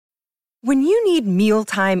When you need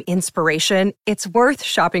mealtime inspiration, it's worth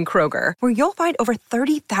shopping Kroger, where you'll find over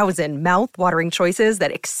 30,000 mouth-watering choices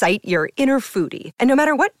that excite your inner foodie. And no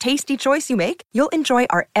matter what tasty choice you make, you'll enjoy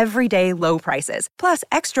our everyday low prices, plus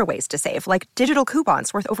extra ways to save, like digital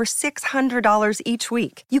coupons worth over $600 each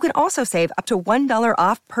week. You can also save up to $1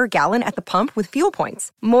 off per gallon at the pump with fuel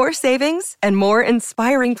points. More savings and more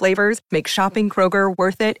inspiring flavors make shopping Kroger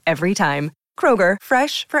worth it every time. Kroger,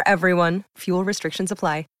 fresh for everyone. Fuel restrictions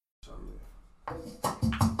apply.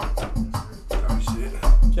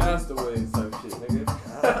 Castaway type shit, nigga.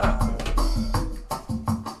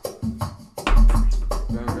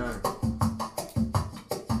 Gang, gang.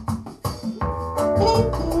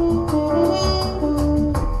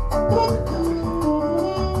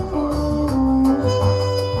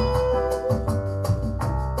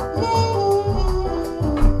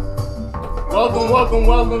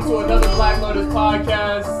 Welcome to another Black Lotus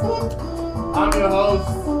podcast. I'm your host,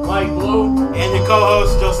 Mike Blue. And your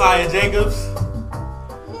co-host, Josiah Jacobs.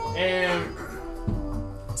 And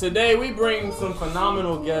today we bring some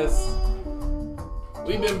phenomenal guests.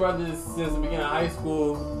 We've been brothers since the beginning of high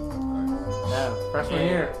school. Yeah, freshman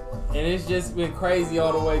year. And it's just been crazy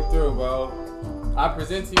all the way through, bro. I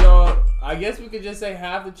present to y'all, I guess we could just say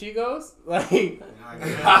half the Chicos. Like,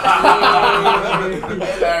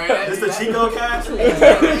 This the Chico cast?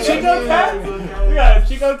 Chico cast? We got a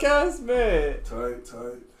Chico cast, man. Tight.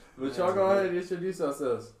 But y'all go ahead and introduce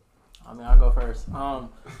yourselves. I mean, I'll go first.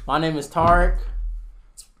 My name is Tarik.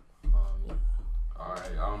 Yeah.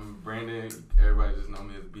 Alright, I'm Branden. Everybody just know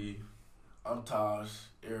me as B. I'm Taj.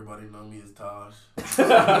 Everybody know me as Taj.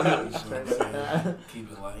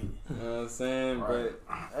 Keep it light. You know what I'm saying? But,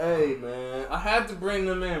 hey, man, I had to bring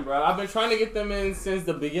them in, bro. I've been trying to get them in since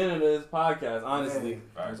the beginning of this podcast, honestly.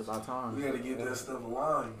 It's about time. We gotta get that stuff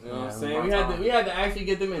aligned. You know what I'm saying? We had to actually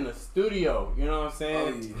get them in the studio. You know what I'm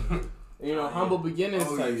saying? You know, humble beginnings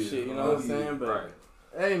type shit. You know what I'm saying? But,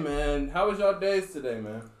 hey, man, how was y'all days today,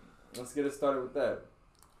 man? Let's get it started with that.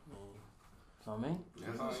 So me?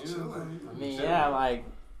 I mean, yeah, like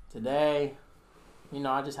today, you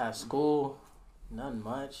know, I just had school, nothing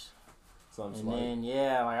much. Then,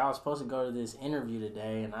 yeah, like I was supposed to go to this interview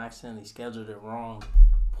today, and I accidentally scheduled it wrong.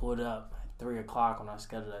 Pulled up at 3 o'clock when I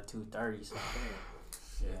scheduled at 2:30. So,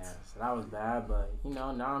 yeah, so that was bad. But you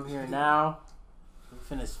know, now I'm here now. We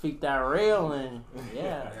finna speak that real, and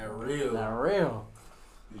yeah, That real.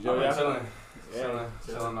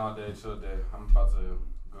 Chilling all day, chill day. I'm about to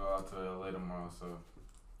go out to LA tomorrow, so.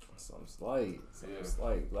 Some slight.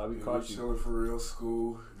 Glad we Yeah, caught we you. chilling for real.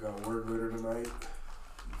 School. Got work later tonight.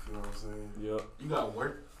 You feel what I'm saying? Yep. You got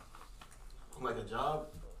work? Like a job?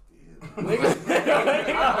 Nigga.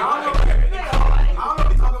 I don't know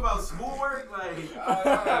if you talking about schoolwork. Like,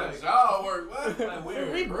 Job work, what? like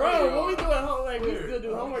weird. We grown. What we doing? Like, we still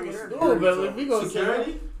do homework in school, but if we go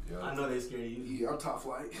Security? Yeah. I know they scared of you. Yeah, I'm top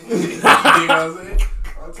flight. You know what I'm saying?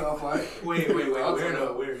 I'm top flight. Wait. Where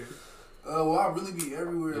though? Where? Well, I really be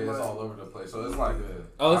everywhere. Yeah, it's like, all over the place. So it's like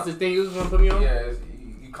Oh, it's the thing you was gonna put me on? Yeah,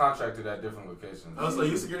 you contracted at different locations. Oh, so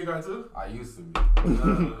you security guard too? I used to be.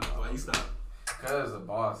 Why you stop? Cause the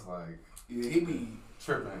boss, like, yeah, he be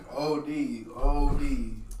tripping. OD. He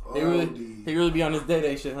really be on his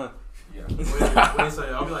day shit, huh? Yeah. Wait, so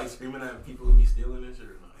I'll be like screaming at people who be stealing and shit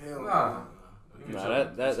or not? Hell Nah. Nah,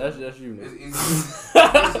 that's just you, nigga. It's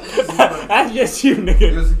That's just you,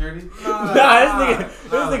 nigga. You security?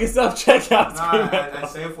 This nigga self-checkout. Nah, at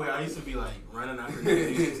Safeway, I used to be like running after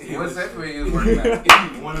niggas. What Safeway you was working at?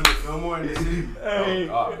 One of the Fillmore in the city. Hey.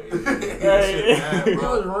 Oh, Hey,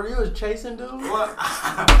 bro. You was chasing dude? What?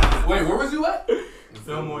 wait, where was you at?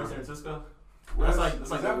 Fillmore in San Francisco. That's like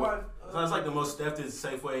the most thefted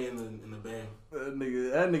Safeway in the Bay. That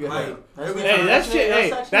nigga. Like,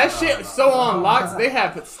 That shit so on locks. They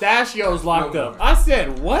have pistachios locked up. I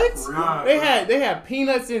said, what? They had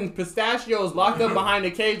peanuts and pistachios locked up behind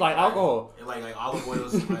the cage like alcohol. And like olive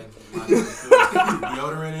oils, like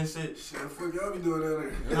deodorant and shit. Shit, the fuck y'all be doing that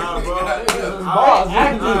there? Nah, bro. I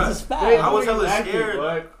was hella scared.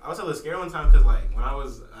 I was hella scared one time because like when I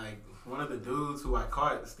was like one of the dudes who I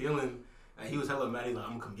caught stealing, like, he was hella mad. He's like,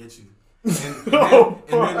 I'm gonna come get you. And then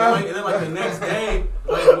like the next day,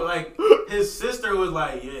 like his sister was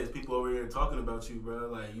like, yeah, there's people over here talking about you, bro.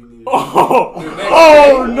 Like you need to.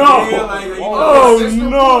 No!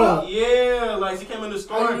 Yeah, like she came in the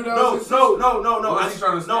store. No. I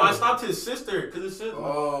stopped his sister because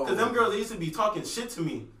them girls, they used to be talking shit to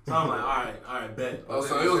me. So I'm like, all right, bet. Oh,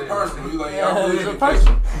 so it was personal. You like, Yeah, y'all it really was a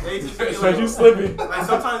person. They just be So like, you slipping. like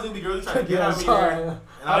sometimes it be girls trying to get at me. Sorry.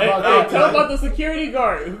 Hey, tell about the security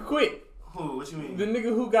guard who quit. Who? What you mean? The nigga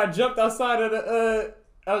who got jumped outside of the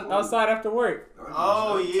outside after work.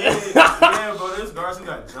 Oh yeah.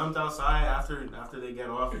 jumped outside after they get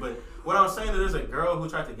off. But what I was saying is there's a girl who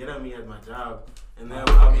tried to get at me at my job. And then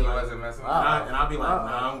I'll be like, and I'll be like,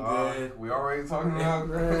 nah, I'm good. We already talking about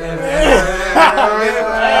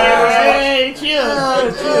Hey, chill.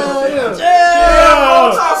 And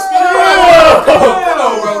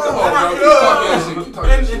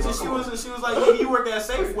she was like, nigga, you work at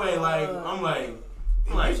Safeway. Like, I'm like,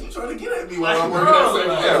 you trying to get at me while I'm working at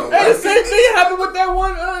Safeway. Hey, the same thing happened with that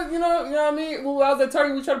one. You know what I mean? When I was at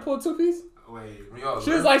Tarik, we tried to pull a 2-piece. wait.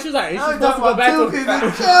 She was like, ain't she supposed to go back to?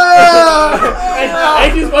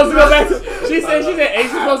 Ain't she supposed to go back to? She said, ain't she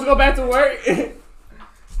supposed to go back to work?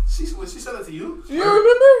 She said that to you? You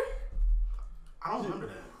remember? I don't remember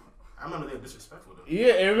that. I remember they were disrespectful though.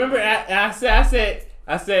 Yeah, and remember I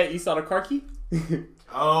said, you saw the car key?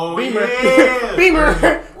 Oh, Beamer. yeah. Beamer.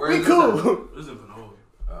 Where We is cool. This is in Pinole.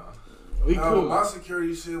 We cool. My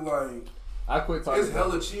security shit, like, I quit talking. it's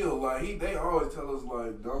hella chill. Like, they always tell us,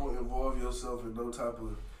 like, don't involve yourself in no type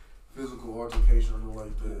of physical altercation or nothing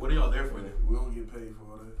like that. What are y'all there for then? We don't get paid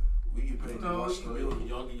for all that. We get paid to watch the building.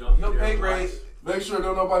 Y'all Your pay grade. Make sure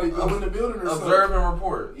don't nobody go in the building or something. Observe and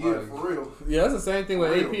report. Yeah, Like, for real. Yeah, that's the same thing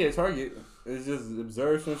with AP at Target. It's just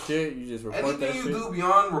observe some shit. You just report that anything shit. you do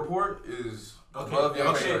beyond report is above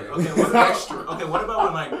your pay grade. What about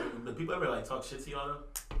when like the people ever like talk shit to y'all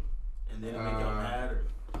though, and then it make y'all mad or?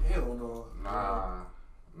 Hell no. Nah.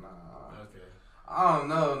 Okay. I don't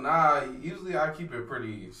know. Usually I keep it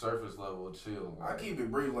pretty surface level, chill. I keep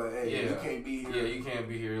it brief, like, hey, you can't be here. Yeah, you can't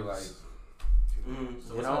be here, like.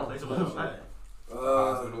 So what's that place about that?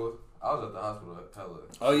 Hospital. I was at the hospital at Tella.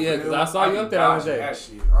 Oh yeah, because I saw you up there the other day. That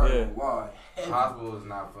shit. I ain't gonna lie. Hospital is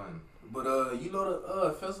not fun. But you know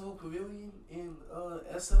the festival pavilion in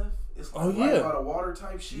SF? It's like right by the water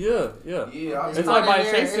type shit. Yeah. Yeah, It's like by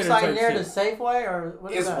Chase Center It's like type near shit. the Safeway or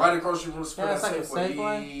what is it's that? right across the street from Yeah, it's like a Safeway.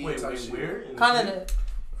 Safeway. Wait, type shit. where? Kind of.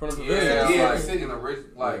 From the Yeah, pavilion. like in the rich,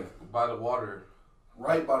 like by the water.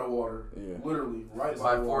 Right by the water. Yeah. Literally, right It's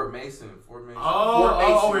by like the water. Fort Mason. Fort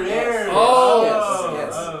over Mason, there. yes. Oh.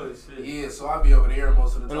 Yes. Oh shit. Yeah, so I be over there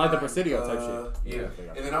most of the time. And like the Presidio type shit. Yeah.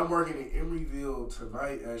 And then I'm working in Emeryville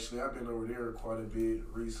tonight. Actually, I've been over there quite a bit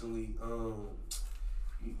recently.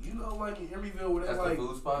 You know, like in Emeryville, where they That's like the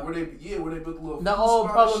food spot? where they built a little The food old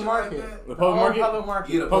spot public and shit market. Like that. The public market? Public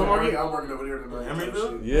market. Yeah, the Public public market? market. I'm working over there tonight.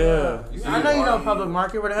 Emeryville? Yeah. I know you know Public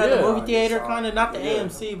Market where they had the Yeah. movie theater, kind of not the Yeah.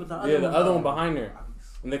 AMC, but the other Yeah, one. the other one behind there.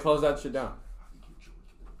 And they closed that shit down.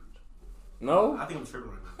 No? I think I'm tripping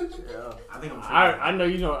right now. I think I'm tripping. I know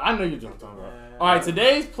you know what I'm talking about. Alright,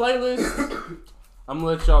 today's playlist, I'm gonna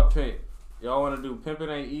let y'all pick. Y'all wanna do Pimpin'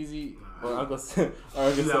 Ain't Easy? Or Uncle Sam?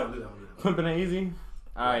 Or Do that. Pimpin' Ain't Easy?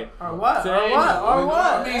 Alright. Or what? Today- Or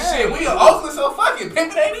what? I mean, shit, we in Oakland, so fuck it.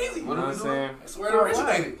 Pimpin' ain't easy. You know what I'm saying? That's where it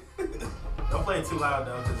originated. Don't play it too loud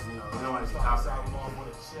though, because we don't want to get copyrighted.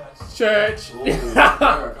 Church.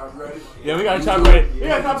 Copyrighted? Yeah, we gotta copyright. We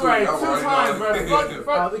gotta copyright 2 times, bro.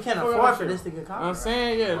 Fuck. We can't afford for this to get caught. I'm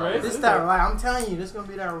saying, yeah, right? This that like I'm telling you, this gonna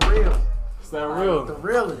be that real. It's that real. The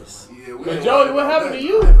realest. Yeah, But Joey, what happened to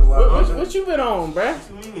you? What you been on, bruh?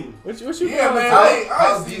 What you mean? What you been Yeah, on? man.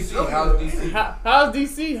 How's DC? How's DC? How's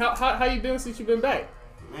DC? How you been since you been back?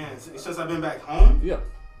 Man, since I've been back home, Yeah.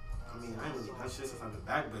 I mean, I ain't really done shit since I've been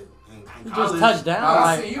back, but in You college, just touched down. I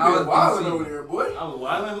Like, see you I been was wilding DC. over there, boy. I was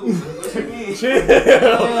wildin'. What you mean? Chill.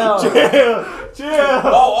 Oh.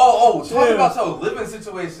 Talk Chill. about your living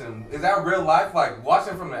situation. Is that real life? Like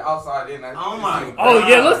watching from the outside in? Oh my Oh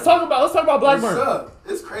yeah, let's talk about What's Blackburn. up?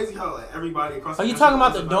 It's crazy how like everybody across. are the you country talking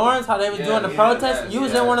about the knows dorms? How they was doing the protest? You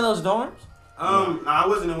was in one of those dorms, No, I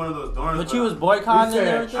wasn't in one of those dorms. but you was boycotting and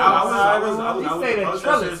everything. I was He with stayed the in protesters.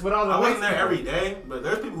 trellis with all the I wasn't white there people. every day, but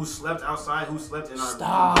there's people who slept outside, who slept in our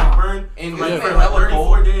Stop. Blackburn And for like, it's for been like hella 34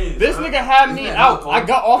 cold. days. This huh? nigga had me Isn't that out. cold? I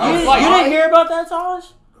got off You the didn't, flight. you didn't hear about that, Taj?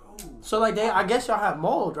 So like I guess y'all have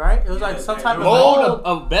mold, right? It was like Yeah, some type of Mold,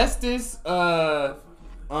 mold. asbestos,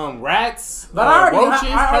 rats, But I already roaches,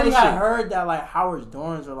 had hella heard that like Howard's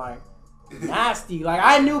dorms are like nasty. Like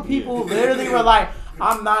I knew people who literally were like,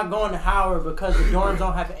 I'm not going to Howard because the dorms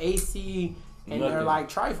don't have AC and they're Nothing. like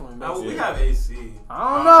trifling. No, basically. we have AC.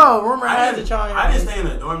 I don't know. Rumor has it didn't- y'all ain't I have didn't AC. stay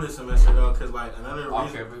in a dorm this semester though, cause like another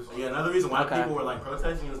Off reason, campus. another reason why Okay. people were like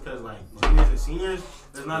protesting is cause like juniors and seniors,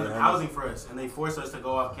 there's not enough housing for us, and they forced us to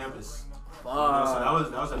go off campus. You know, so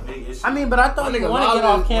that was a big issue. I mean, but I thought My you nigga want to get Law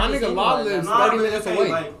off lives- campus. my nigga anyway. Law lives- no, 30 but minutes okay, away.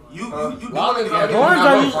 Like you do want to get Law off lives campus. Dorms are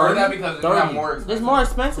I usually- prefer that because it's 30. not more expensive. It's more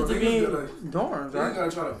expensive to So be niggas dorms, You right?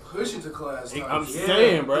 gotta try to push it to class. I'm Yeah.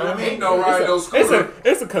 saying, bro. I mean, Ain't no ride, no It's scooter.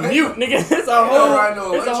 a commute, nigga. It's a no whole ride,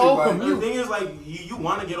 no it's a electric whole bike. The commute. thing is, like, you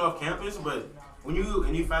want to get off campus, but when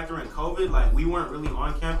you factor in COVID, like we weren't really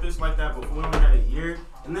on campus like that before. We only had a year,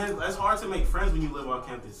 and then it's hard to make friends when you live on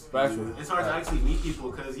campus. It's hard to actually meet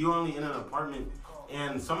people because you're only in an apartment,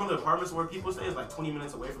 and some of the apartments where people stay is like 20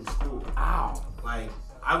 minutes away from school. Ow. Like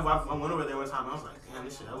I went over there one time. And I was like, damn,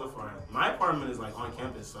 this shit hella far. My apartment is like on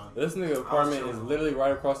campus, so this nigga apartment is literally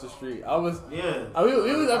right across the street. We was up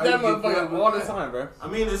that motherfucker all the time, bro. I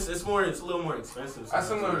mean, it's a little more expensive. That's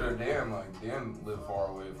similar to Dan. Like Dan lived far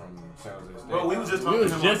away from San Jose State. Bro, we was just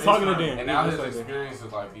talking to Dan, and now his experience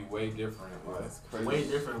is like be way different. That's crazy. Way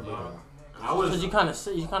different, bro. Because you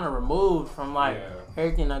kind of removed from like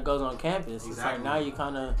everything that goes on campus. Exactly. It's like now you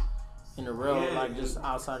kind of in the real, like just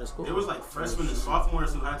outside of school. It was like freshmen and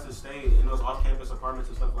sophomores who had to stay in those off-campus apartments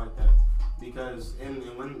and stuff like that because and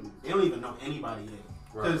when they don't even know anybody yet.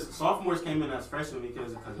 Because sophomores came in as freshmen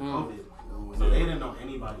because of COVID, so they didn't know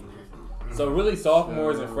anybody there. So really,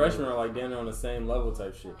 sophomores and freshmen are like damn on the same level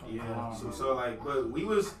type shit. Yeah. So like, but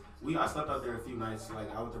I slept out there a few nights,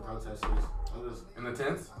 like out with the protesters. I was in the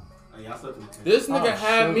tents. Yeah, I slept in the tent. This nigga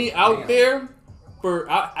had me out there for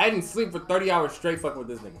I didn't sleep for 30 hours straight fucking with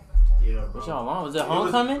this nigga. Yeah, bro. What's y'all long? Was it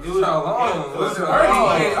homecoming? It was how long? It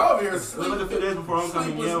was like a few days before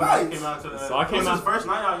homecoming. Yeah, we came out to the. So I came out first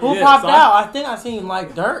night out here. Who popped out? I think I seen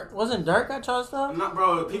like Dirk. Wasn't Dirk at y'all stuff? Not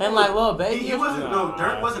bro. And like Lil Baby. He wasn't. No,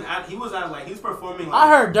 Dirk wasn't at. He was at like he's performing. Like,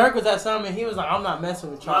 I heard Dirk was at something. He was like, I'm not messing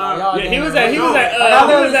with y'all. Yeah, he was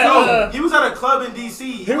at a club in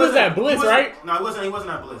DC. He was at Bliss, right? No, he wasn't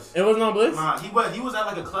at Bliss. It wasn't on Bliss. Nah, he was at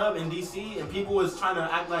like a club in DC, and people was trying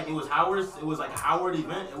to act like it was Howard's. It was like a Howard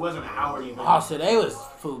event. It wasn't a Howard event. Oh, so they was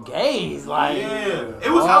fugazi, like it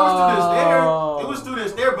was Howard students there. It was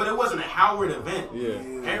students there, but it wasn't a Howard event. Yeah,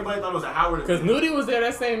 everybody thought it was a Howard event. Because Nudie was there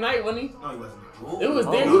that same night, wasn't he? No, he wasn't. It was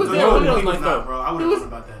there. He was there one of those nights, though. Bro, I would have known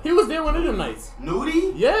about that. He was there one of them nights.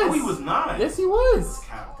 Nudie? Yes. No, he was not. Yes, he was.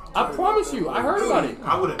 I promise you, I heard about it.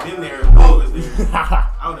 I would have been there if Nudie was there.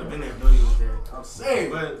 I would have been there if Nudie was there. I'm saying.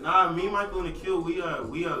 But nah, me, Michael, and Akil, we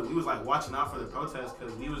was like watching out for the protests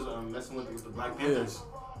because we was messing with the Black Panthers. Yeah.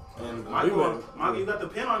 And Michael, you got the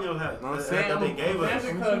pin on your head. I'm saying that they gave us.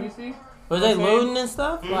 You see? Was they looting and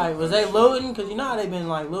stuff? Like, was they looting? Because you know how they been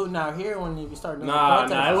like looting out here when you start doing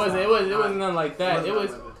protests. Nah, it wasn't nothing like that. It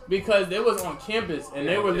was because it was on campus and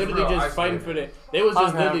they were literally just fighting for their. They was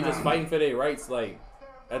just literally just fighting for their rights, like.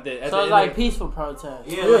 So it was like peaceful protest.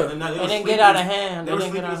 Yeah. They didn't get out of hand. They were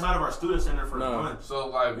sleeping inside of our student center for a month. So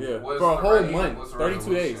like, for a whole month,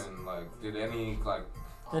 32 days. Like,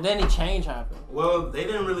 did any change happen? Well, they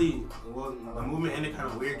didn't really. Well, the movement ended kind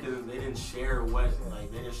of weird because they didn't share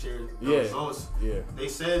the results. Yeah. They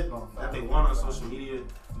said that they won on social media,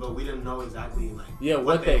 but we didn't know exactly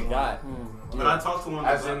what they got. But I talked to one.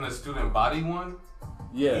 As in the student body won.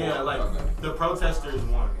 Yeah, the protesters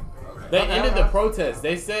won. They ended the protest.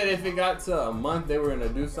 They said if it got to a month, they were gonna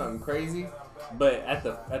do something crazy. But at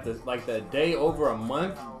the day over a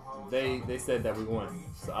month, they said that we won.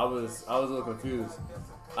 So I was a little confused.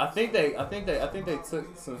 I think they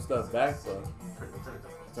took some stuff back though.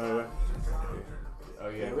 Oh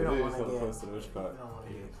yeah, we don't want to close to the which part.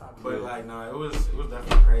 But it was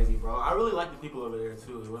definitely crazy, bro. I really liked the people over there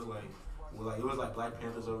too. It was like Black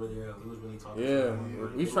Panthers over there. We was really talking. Yeah,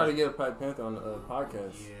 we tried to get a Black Panther on the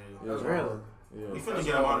podcast. Yeah, really. Yeah. We finna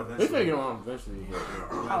get him on eventually. We finna get him on eventually.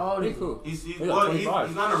 How old is he? Cool.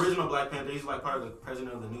 He's not an original Black Panther. He's like part of the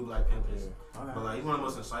president of the new Black Panthers. Yeah. Okay. But he's one of the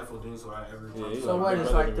most insightful dudes who I ever talked to. So what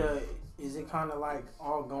is is it kind of like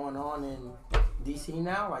all going on in DC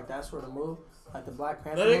now? Like that's where the move, like the Black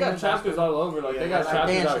Panther. No, they got chapters all over. Like they got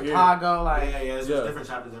chapters out here. Chicago, like there's different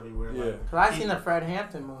chapters everywhere. Yeah. Cause I seen the Fred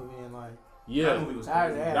Hampton movie and like. Yeah, that movie was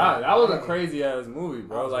crazy. That was a crazy ass movie,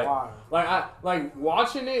 bro. Like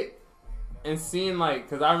watching it and seeing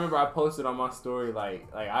cause I remember I posted on my story I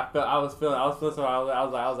was feeling so I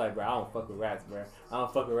was like, bro, I don't fuck with rats, bro. I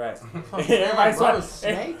don't fuck with rats.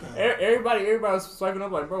 Everybody was swiping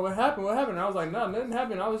up like, bro, what happened? And I was like, no, nothing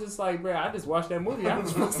happened. I was just like, bro, I just watched that movie. I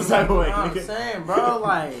just felt the type of way. I'm saying, bro,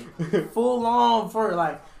 like full on for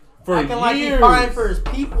acting years. like he fine for his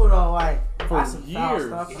people though, like. For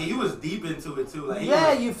years. He was deep into it too.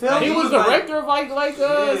 You feel me? He was director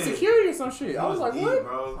of security or some shit. I was like, deep, what?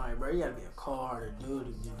 Bro. Like, bro, you gotta be a cold-hearted dude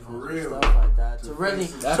to do For real. stuff like that. To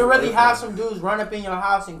really have some dudes run up in your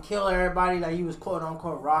house and kill everybody that you was quote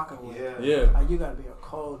unquote rocking with. Yeah. Like, you gotta be a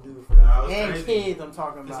cold dude for that. And crazy. Kids, I'm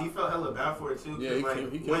talking about. He felt hella bad for it too. Yeah, he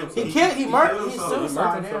murdered. He's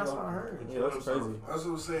suicide. That's what I heard. Yeah, that's crazy. I was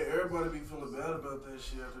gonna say everybody be feeling bad about that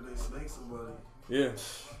shit after they snake somebody. Yeah.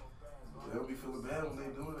 They don't be feeling bad when they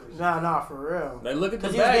doing that shit. Nah, for real. Like, look at the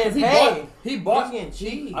bag. He bought. Getting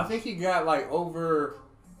cheap. I think he got over,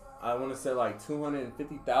 I want to say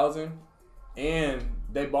 250,000 and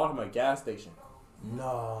they bought him a gas station.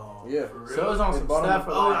 No. Yeah. So it was on some stuff.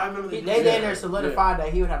 I remember they in there solidified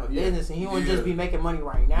that he would have a business and he wouldn't just be making money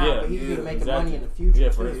right now, but he'd be making money in the future. Yeah,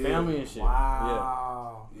 for his family and shit.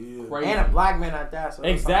 Wow. Yeah. And a black man at that. So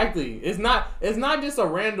exactly. It's not just a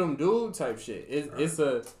random dude type shit. It's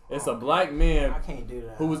a black man. I can't do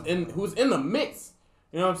that. Who was in the mix.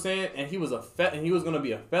 You know what I'm saying? And he was and he was gonna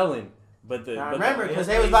be a felon. But I remember because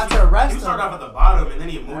they was about to arrest him. He started off at the bottom and then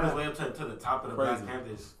he moved his way up to the top of the Black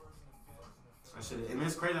Panthers. And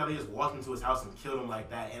it's crazy how they just walked into his house and killed him like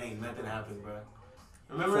that and ain't nothing happened, bro.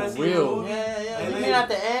 Remember that scene? Real. Yeah. You mean at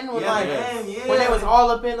the end when when they was all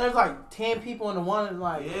up in there's like 10 people in the one kind of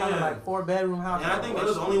like 4-bedroom house. And I think they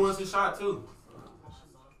was the only ones who shot too.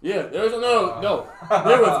 Yeah, there was no.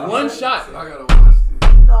 There was one shot. I gotta watch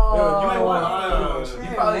this. No. You ain't watched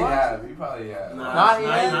You probably have. Not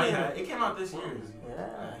yet. It came out this year.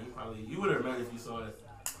 Yeah. You would have remembered if you saw it.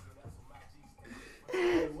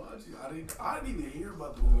 I didn't even hear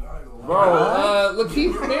about the movie. Bro,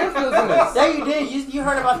 Lakeith Stanfield's in this. Yeah, you did. You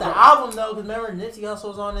heard about the album though, because remember Nipsey Hussle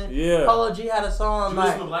was on it. Yeah. Polo G had a song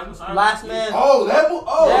like Last Man. Oh, that movie.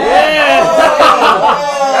 Oh, yeah.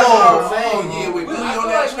 That's what I'm saying. Yeah, with Billy on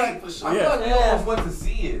that track for sure. I thought we almost went to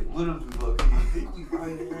see it. Literally, look.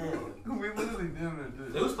 We literally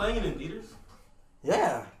didn't. They was playing it in theaters.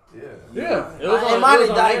 Yeah. Yeah. It might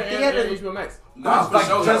have died theater. HBO Max. Nah, for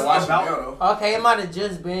sure. just Watch it about- now, though. Okay, it might have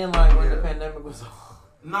just been like when the pandemic was on.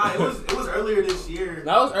 Nah, it was earlier this year.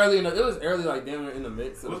 That was early. It was early, like damn near in the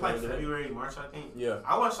mix. It was like February, March, I think. Yeah.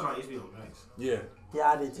 I watched it on HBO Max. Yeah.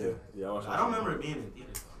 Yeah, I did too. Yeah. I watched it. I don't remember it being in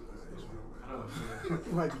theaters. You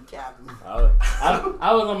might be capping.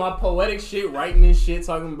 I was on my poetic shit, writing this shit,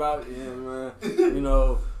 talking about man. You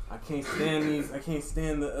know, I can't stand these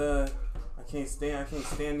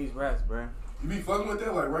raps, bro. You be fucking with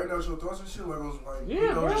that, like writing out your thoughts and shit, like on like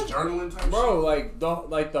bro. just journaling type bro, shit.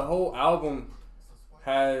 like the whole album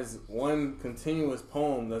has one continuous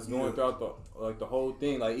poem that's going throughout the whole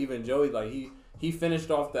thing. Like even Joey, like he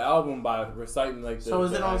finished off the album by reciting like the. So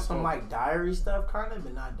is it on some like diary stuff, kind of,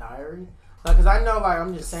 but not diary? Because I know, like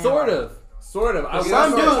I'm just saying. Sort of. Some dudes. You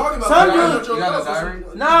got a diary?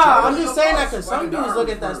 Nah, I'm just saying that because some dudes look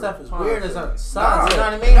at that stuff as weird as a son. You know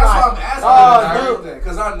what I mean? That's why I'm asking. Oh, dude,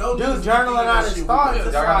 because I know dude journaling out his thoughts.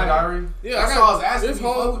 Y'all got a diary? Yeah, that's why I was asking. This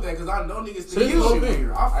whole with that because I know niggas think you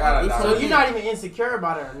here. So you're not even insecure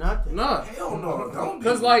about it or nothing? No, hell no, don't.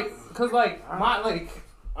 Because I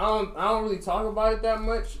don't really talk about it that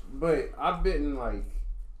much, but I've been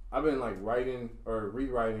writing or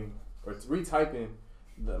rewriting or retyping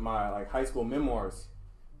my like high school memoirs,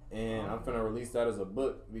 and I'm finna release that as a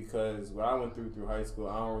book because what I went through high school,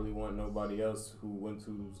 I don't really want nobody else who went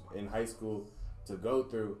to in high school to go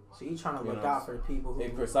through. So you trying to look out for the people who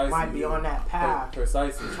precisely, might be on that path.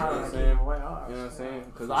 Precisely, you know what I'm saying? You know what I'm saying?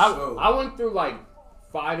 Because I went through like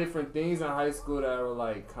 5 different things in high school that were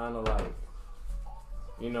like kind of like,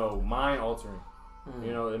 you know, mind altering.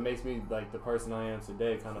 You know, it makes me like the person I am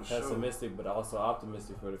today, kind of pessimistic, but also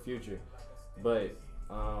optimistic for the future. But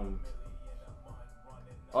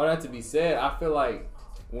all that to be said, I feel like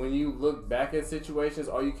when you look back at situations,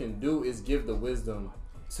 all you can do is give the wisdom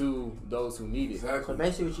to those who need it. Exactly. So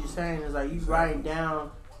basically what you're saying is like you writing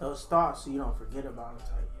down those thoughts so you don't forget about them.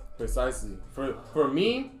 Precisely. For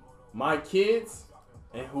me, my kids,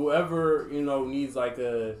 and whoever, you know, needs like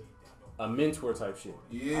a mentor type shit.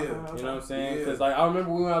 Yeah. You know what I'm saying? Because like I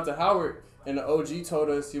remember we went out to Howard and the OG told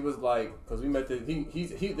us, he was like, because we met this dude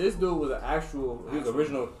was he was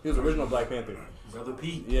original Black Panther. Brother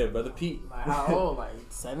Pete. Yeah, Brother Pete. Like how old? Like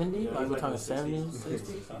 70? Yeah, like we're talking 60s,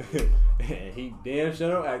 70s, 60s. And he damn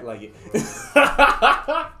sure don't act like it.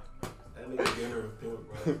 That nigga dinner a pimp,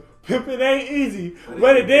 bro. Pimping ain't easy,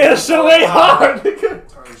 but it damn sure ain't hard, nigga.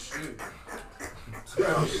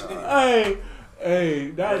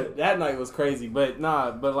 Hey, that night was crazy, but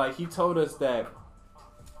like he told us that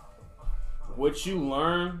what you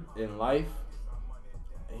learn in life,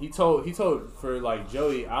 he told for like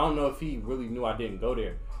Joey, I don't know if he really knew I didn't go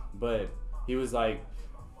there, but he was like,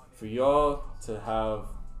 for y'all to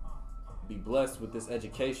be blessed with this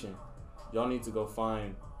education, y'all need to go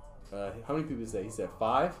find how many people say? He said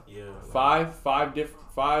 5? Yeah. Five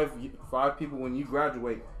people when you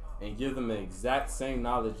graduate, and give them the exact same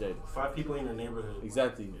knowledge that 5 people in your neighborhood.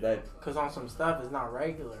 Exactly. That because on some stuff it's not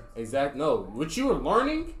regular. No, what you are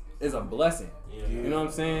learning is a blessing. Yeah. You know what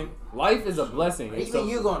I'm saying? Life is a blessing. Even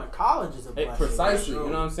you going to college is a blessing. Precisely. You know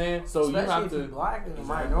what I'm saying? So especially you have if to you're black and a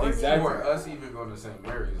minority. Exactly. Or us even going to St.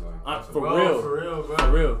 Mary's, like for real, bro.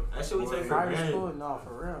 For real. That shit we take for private granted. school, no,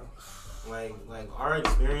 for real. like our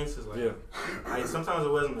experience is like sometimes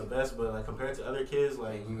it wasn't the best, but like compared to other kids,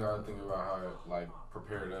 like you gotta think about how it like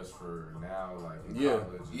prepared us for now, like in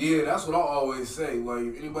college. Yeah, that's what I always say. Like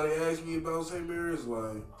if anybody asks me about St. Mary's,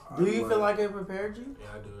 like, do you feel like it prepared you? Yeah,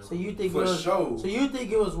 I do. So you think for sure? So you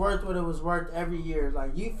think it was worth what it was worth every year?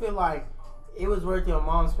 Like you feel like it was worth your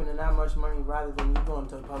mom spending that much money rather than you going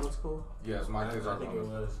to a public school? Yes, my kids are think it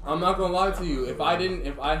was. I'm not gonna lie to you. If I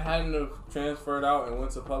hadn't have transferred out and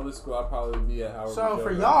went to public school, I'd probably be at Howard. So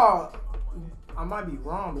for y'all, I might be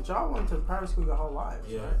wrong, but y'all went to private school your whole lives,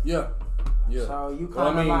 Yeah. right? Yeah. So you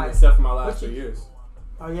kind of like, except for my last 2 years.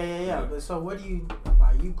 Oh yeah. But so what do you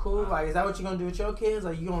like? You cool? Like, is that what you're gonna do with your kids?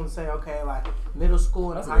 Or you gonna say, okay, like middle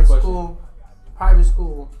school and high school, private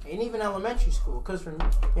school, and even elementary school? Cause for me,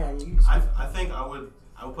 I think I would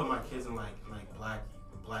put my kids in like black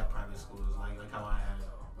private schools, like how I had.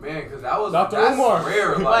 Man, because that was Dr. Umar.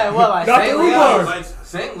 rare. Like, what, like Dr. Umar. Like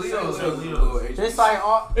St. Leo's. It's like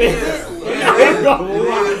all. Not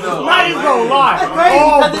even gonna lie. That's crazy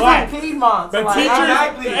All because black. it's in Piedmont. The So like, teachers.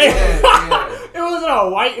 Exactly. It was a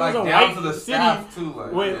white. It Like was a down white to the city. staff too.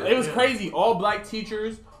 Like, It was crazy. All black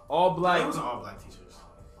teachers. All black. It wasn't all black teachers.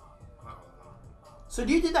 So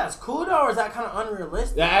do you think that's cool though, or is that kind of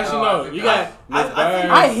unrealistic? Yeah, actually no. You got.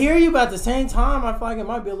 I hear you, but at the same time, I feel like it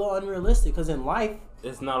might be a little unrealistic because in life,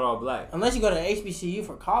 It's not all black. unless you go to HBCU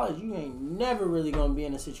for college, you ain't never really gonna be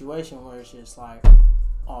in a situation where it's just like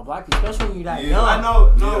all black people, especially when you're that young. I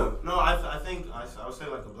know. No. I think I would say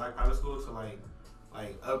like a black private school to like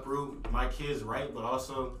uproot my kids, right? But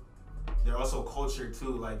also they're also cultured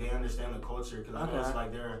too. Like they understand the culture because I know it's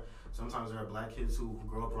like sometimes there are black kids who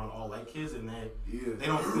grow up around all white kids and they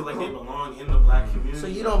don't feel like they belong in the black community. So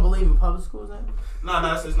you don't believe in public schools then? No,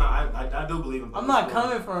 it's not. I do believe in public I'm not school.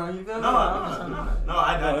 coming from you. Feel me? No,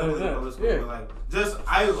 I do believe in public school. Yeah.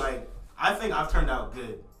 But I think I've turned out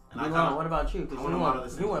good. And What about you?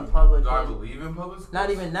 Because you went thing. public. Do I believe in public school? Not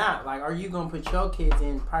even that. Like, are you gonna put your kids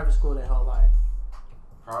in private school their whole life?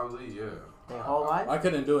 Probably, yeah. Their whole life? I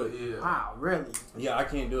couldn't do it. Yeah. Wow, really? Yeah, I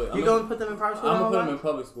can't do it. You gonna put them in private school? I'm their gonna whole put them in life?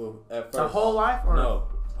 public school at first. The whole life, or No,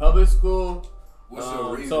 public school. What's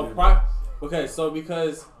your reason? So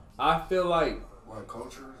because I feel like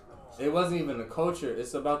culture. it wasn't even the culture.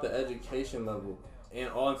 It's about the education level. And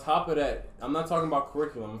on top of that, I'm not talking about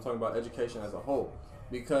curriculum. I'm talking about education as a whole.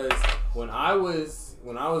 Because when I was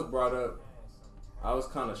brought up, I was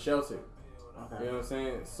kind of sheltered. Okay. You know what I'm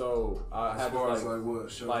saying? So I had to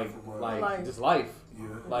like just life. Yeah.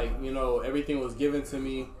 Like, you know, everything was given to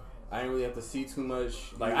me. I didn't really have to see too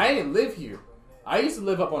much. Like, I didn't live here. I used to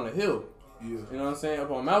live up on the hill. Yeah. You know what I'm saying?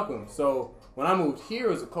 Up on Malcolm. So when I moved here,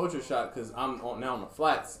 it was a culture shock because I'm now on the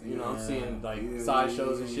flats. You know, I'm seeing like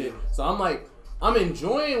sideshows and shit. So I'm like, I'm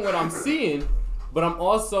enjoying what I'm seeing, but I'm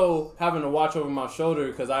also having to watch over my shoulder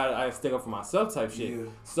because I stick up for myself type shit. Yeah.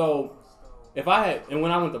 So when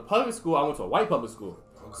I went to public school, I went to a white public school.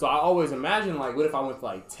 Okay. So I always imagine like, what if I went to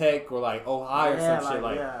like Tech or like Ohio or some shit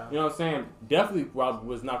like, you know what I'm saying? Definitely probably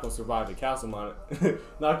was not gonna survive the council monitor.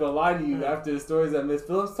 Not gonna lie to you, after the stories that Miss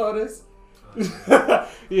Phillips told us.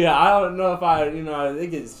 Yeah, I don't know if they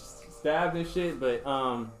get stabbed and shit, but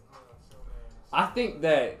I think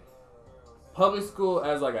that public school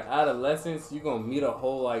as like an adolescence, you're gonna meet a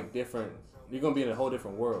whole you're gonna be in a whole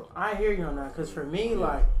different world. I hear you on that, because for me,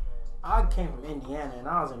 like, I came from Indiana and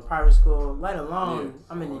I was in private school, let alone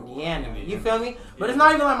I'm in Indiana. You feel me? But it's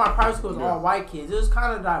not even like my private school is all white kids. It was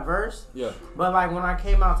kind of diverse. Yeah. But like when I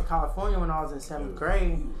came out to California when I was in 7th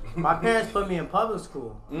grade, my parents put me in public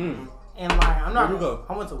school. And like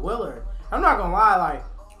I went to Willard. I'm not gonna lie, like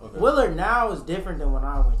Willard now is different than when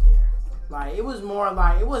I went there. Like it was more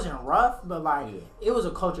like, it wasn't rough, but like it was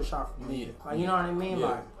a culture shock for me. Like, you know what I mean?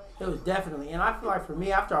 Like it was definitely, and I feel like for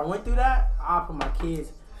me, after I went through that, I'll put my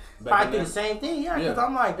kids probably through the same thing. Yeah, because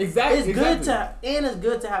I'm like, it's good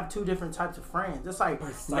to have two different types of friends. It's like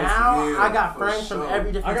now I got friends from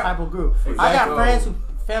every different type of group. I got friends who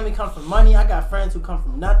family come from money. I got friends who come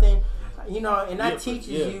from nothing. You know, and that teaches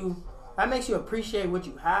you. That makes you appreciate what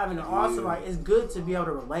you have, and also like it's good to be able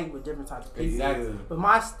to relate with different types of people. Exactly. But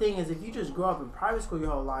my thing is, if you just grow up in private school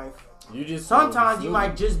your whole life, sometimes you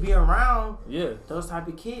might just be around those type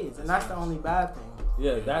of kids, and that's the only bad thing.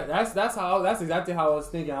 Yeah, that's exactly how I was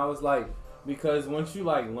thinking. I was like, because once you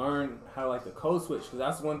like learn how like the code switch, because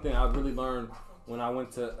that's one thing I really learned when I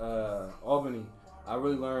went to Albany. I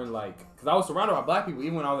really learned like, because I was surrounded by black people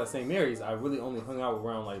even when I was at St. Mary's. I really only hung out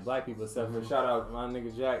around like black people, except for shout out my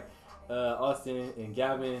nigga Jack. Austin and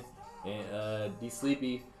Gavin and D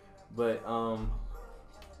Sleepy, but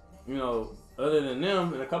you know, other than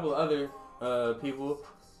them and a couple of other people,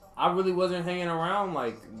 I really wasn't hanging around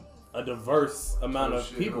like a diverse amount of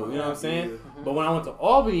people. You know what I'm saying? But when I went to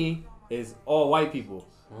Albany, it's all white people.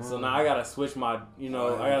 So now I gotta switch my, I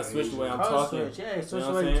gotta switch the way I'm talking. Switch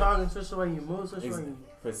the way you're talking, switch the way you move, switch the way you...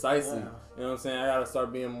 Precisely. You know what I'm saying? I gotta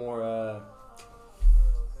start being more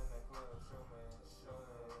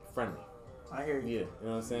friendly. I hear you. Yeah, you know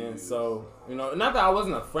what I'm saying? So, not that I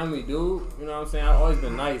wasn't a friendly dude, you know what I'm saying? I've always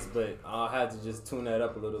been nice, but I had to just tune that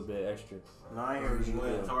up a little bit extra. No, I hear you.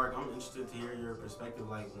 Yeah, Tarik, I'm interested to hear your perspective.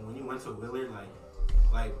 Like, when you went to Willard,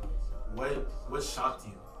 like what shocked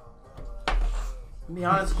you? To be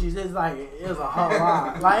honest with you, it was a whole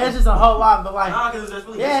lot. Like, it's just a whole lot, but like... Nah, because that's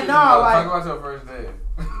really talk about your first day.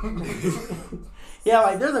 Yeah,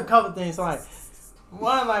 like, there's a couple things. Like,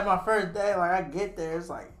 one, like, my first day, like, I get there, it's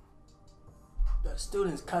like, the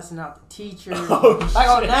students cussing out the teachers. Like,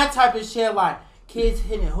 on that type of shit, like, kids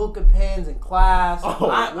hitting hookah pens in class.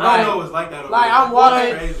 I know it's like that. Like, I'm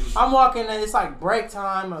walking, and it's like break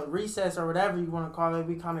time or recess or whatever you want to call it.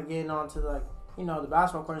 We kind of getting on to, like, the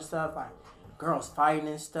basketball court and stuff. Like, girls fighting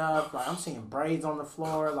and stuff. Like, I'm seeing braids on the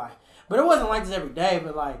floor. Like, but it wasn't like this every day.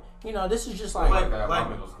 But like, this is just like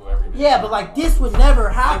middle school every day. Yeah, but like this would never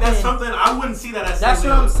happen. Like, that's something I wouldn't see that. That's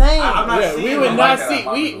what I'm saying. I'm not seeing. We would not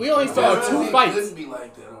see. We only saw 2 fights. It couldn't be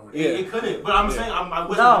like that over there. Yeah, it couldn't. But I'm saying I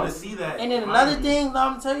wasn't going to see that. And then another thing that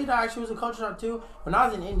I'm gonna tell you that actually was a culture shock too. When I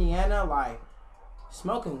was in Indiana, like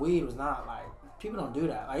smoking weed was not like people don't do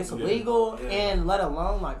that. Like it's illegal, and let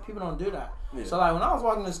alone like people don't do that. Yeah. So like when I was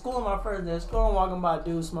walking to school my first day of school, I'm walking by a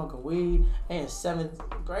dude smoking weed in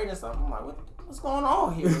 7th grade and stuff. I'm like, what's going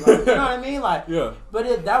on here? Like, you know what I mean? Like,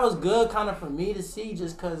 but that was good kind of for me to see,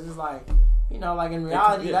 just because it's like, like in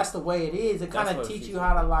reality, that's the way it is. It kind of teach you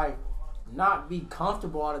how to like not be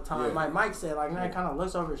comfortable all the time. Yeah. Like Mike said, like man kind of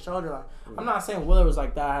looks over his shoulder. Like I'm not saying Willard was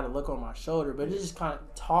like that. I had to look on my shoulder, but it just kind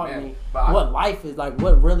of taught me what life is like,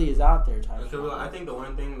 what really is out there. I think the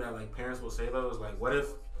one thing that like parents will say though is like, what if,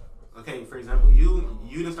 okay, for example, you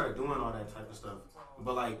didn't start doing all that type of stuff.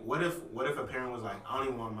 But like, what if a parent was like, I don't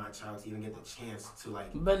even want my child to even get the chance to like.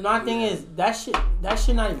 But my thing is that shit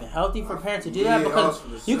not even healthy for parents to do that, because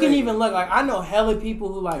you can even look like I know hella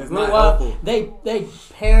people who like grew up. They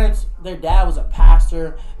parents, their dad was a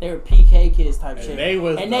pastor. They were PK kids type shit,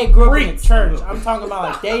 and they grew up in the church. I'm talking about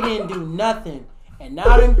like they didn't do nothing, and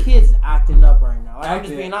now them kids acting up right now. Like I'm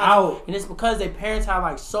just being honest, and it's because their parents have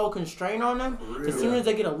like so constraint on them. As soon as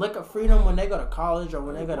they get a lick of freedom when they go to college or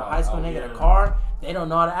when they go to high school and they get a car, they don't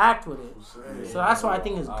know how to act with it. So that's why I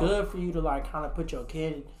think it's good for you to like kind of put your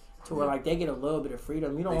kid to where like they get a little bit of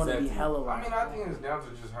freedom. You don't want to be hella like. I mean, I think it's down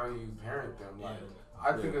to just how you parent them. Like,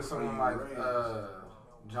 I think of someone like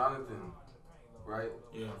Jonathan, right?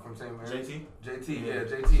 Yeah. From St. Mary's. JT. Yeah,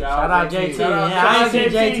 JT. Shout out JT. Yeah, I ain't seen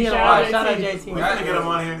JT in a while. Shout out JT. We gotta get him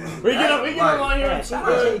on here. We get him on here. Shout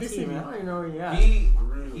out JT, man. I don't even know where you at.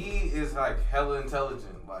 He is like hella intelligent.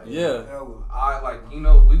 Like, I like,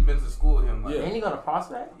 we've been to school with him. Like, and he go to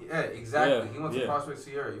Prospect? Yeah, exactly. Yeah, he went to Prospect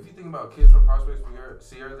Sierra. If you think about kids from Prospect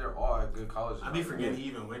Sierra, they're all at good colleges. I be forgetting he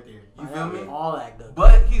even went there. You feel me? All that good.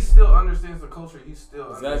 But he still understands the culture. He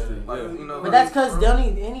still understands. Like, but like, that's because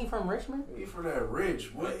ain't he from Richmond? He from that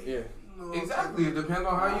rich, boy. Yeah. Exactly. It depends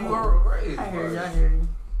on how you were raised. I hear you.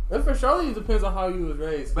 It for sure depends on how you was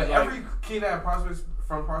raised. But like, every kid at Prospect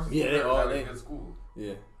Sierra is at a good school.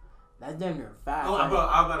 Yeah. That's damn near fast. Oh, I'm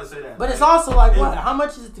about to say that. But it's also like what? How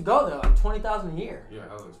much is it to go there? Like $20,000 a year. Yeah,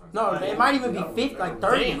 hell expensive. No, it might even be 50, like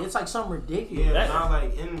 30. Damn. It's like something ridiculous. Yeah, not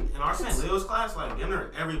like in our St. Leo's class, like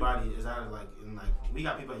everybody is at like in like we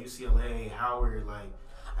got people at UCLA, Howard, like.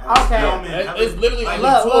 Okay. It's literally like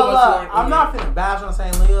look. I'm not finna bash on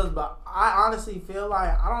St. Leo's, but I honestly feel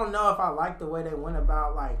like I don't know if I like the way they went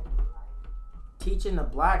about like teaching the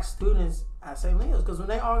black students at St. Leo's, because when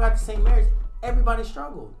they all got to St. Mary's, everybody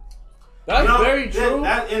struggled. That's very true.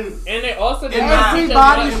 And they also didn't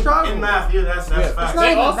everybody struggled. In math, that's fact. It's not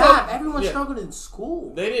even math. Everyone struggled in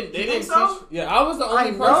school. They didn't teach. Yeah, I was the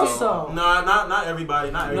only person. So. No, not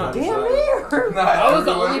everybody. Not everybody. Damn near. I was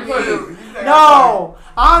the only person. No,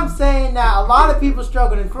 I'm saying that a lot of people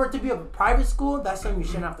struggle, and for it to be a private school, that's something you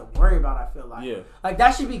shouldn't have to worry about. I feel like, like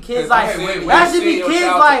that should be kids like that should be kids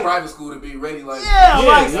like private school to be ready, like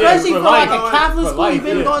like especially for like a Catholic school, you've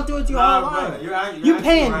been going through it your whole life. You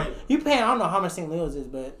paying. I don't know how much St. Leo's is,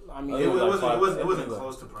 but I mean, it wasn't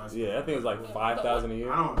close to price. Yeah, I think it was like $5,000 a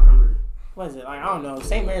year. I don't remember. What is it? Like I don't know.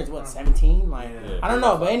 St. Mary's what 17? Like I don't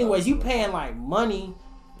know. But anyways, you paying like money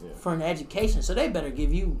for an education, so they better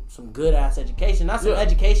give you some good ass education. Not some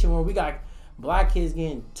education where we got black kids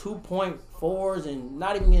getting 2.5 4s and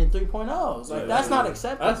not even getting 3.0s. Like that's not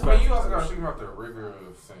acceptable. That's right. You also got to think about the rigor of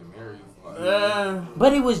St. Mary's.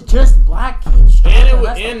 But it was just black kids.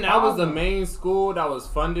 And that was the main school that was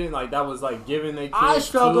funded, like that was like giving their kids. I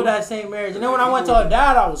struggled at St. Mary's, and then when I went to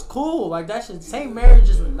O'Dowd, I was cool. Like that shit. St. Mary's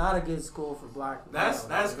just was not a good school for black. That's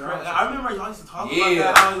crazy. I remember y'all used to talk about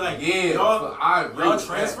that. I was like, y'all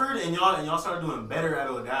transferred and y'all started doing better at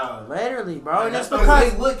O'Dowd. Literally, bro, and that's it's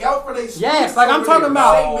because they look out for their students. Yes, like I'm talking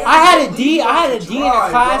about. I had a D in a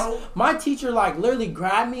class. Bro. My teacher like literally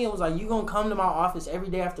grabbed me and was like, "You gonna come to my office every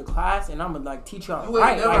day after class, and I'm gonna like teach y'all you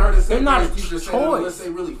right." Never like, heard a they're not a choice. Unless they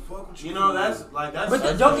really fuck with you. You know that's.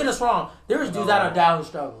 But don't get us wrong. There was dudes out of O'Dowd who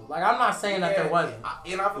struggled. Like I'm not saying that there wasn't.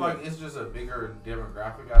 And I feel like it's just a bigger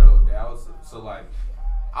demographic out of O'Dowd. So like,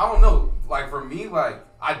 I don't know. Like for me, like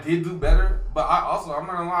I did do better, but I'm not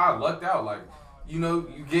gonna lie, I lucked out. Like. You know,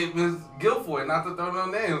 you get Miss Guilfoyle, not to throw no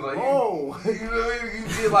names. Like, you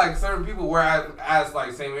get like certain people. Whereas, as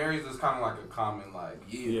like St. Mary's is kind of like a common like,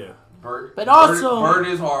 Bert. But also, Bert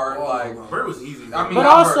is hard. Like, Bert was easy. I mean, but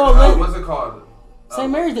also, what's it called? St.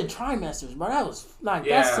 Mary's did trimesters, bro. That was like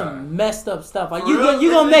that's some messed up stuff. Like you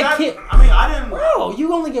gonna make kids. I mean, I didn't. Bro,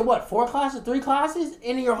 you only get what 4 classes, 3 classes,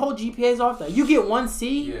 and your whole GPA's off that. You get 1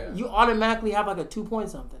 C, you automatically have like a 2 point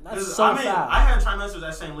something. That's so foul. I had trimesters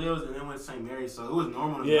at St. Leo's and then went to St. Mary's, so it was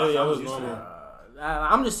normal. Yeah, it was normal.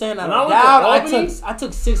 I'm just saying that O'Dowd, I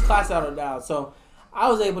took 6 classes out of O'Dowd, so I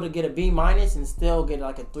was able to get a B- and still get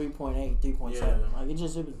like a 3.8, 3.7. Like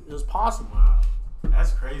it was possible. Wow.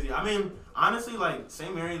 That's crazy. I mean, honestly, like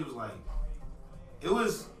St. Mary's was like, it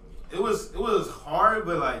was hard,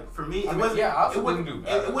 but like for me, it wasn't. Yeah, I also didn't do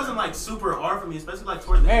bad. It wasn't like super hard for me, especially like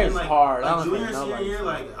towards the end, like hard. Like junior, senior year,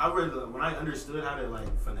 like I read when I understood how to like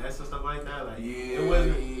finesse and stuff like that. Like it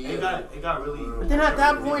wasn't. It got really. But then at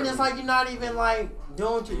that point, it's like you're not even like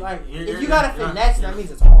doing what you like. If you got to finesse, that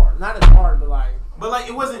means it's hard. Not as hard, but like. But like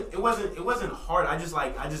it wasn't hard. I just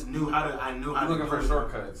knew how to. I knew how to. Looking for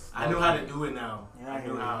shortcuts. I knew how to do it now. I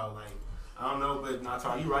knew how like. I don't know, but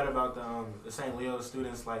Tarik, you're right about the St. Leo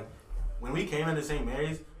students. Like when we came into St.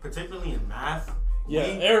 Mary's, particularly in math.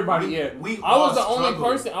 Everybody. I was the only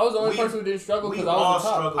person who didn't struggle because I was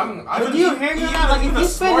on top. But do you hear me? Like if you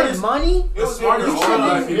spending money,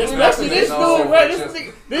 especially this dude, right?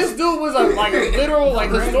 This dude was like a literal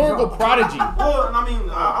like historical prodigy. Well, and I mean,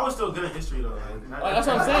 I was still good at history though. That's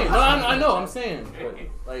what I'm saying. No, I know. I'm saying, but,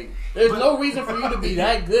 like, there's no reason for you to be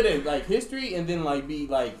that good at like history and then like be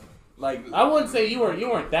like I wouldn't say you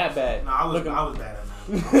weren't that bad. No, I was bad at math.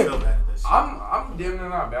 I'm still bad at this shit. I'm damn near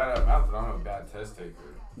not bad at math, but I'm a bad test taker.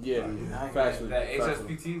 Yeah, factually. That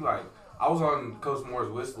HSPT, like I was on Coach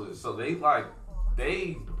Moore's wish list, so they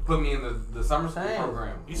put me in the summer school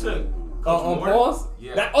program. You said. On pause?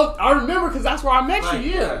 Yeah. I remember because that's where I met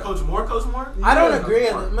you. Yeah. Coach Moore. I don't agree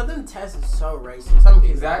with them, but them tests is so racist. Some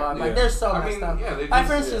people like they're so messed up. Yeah, like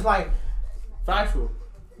for instance, like factual.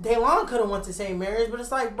 Daylon could have went to St. Mary's, but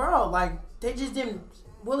it's like, bro, like they just didn't.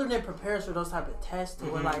 Willard didn't prepare us for those type of tests.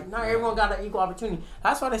 Where like not everyone got an equal opportunity.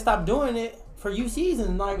 That's why they stopped doing it for UCs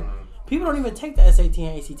and like. People don't even take the SAT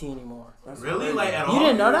and ACT anymore. Really? Crazy. Like at all? You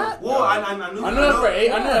didn't know that? Well, I knew. I know for I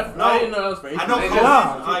didn't know that was for ACT. I know COVID.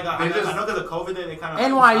 I know because of COVID they kind of.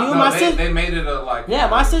 NYU, they made it a like. Yeah,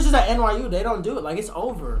 my sister's at NYU. They don't do it. Like it's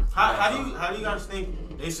over. How do you guys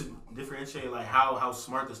think they should differentiate like how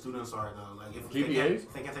smart the students are though? Like if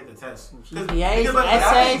they can take the test. GPAs,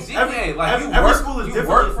 essays. Every school is different. You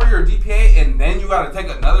work for your GPA and then you got to take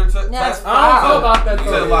another test. I don't know about that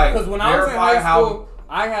though. Because when I was in high school.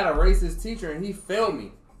 I had a racist teacher and he failed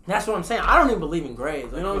me. That's what I'm saying. I don't even believe in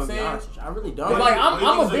grades. You know what I'm saying? I really don't. Like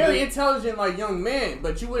I'm a very intelligent like young man,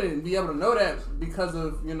 but you wouldn't be able to know that because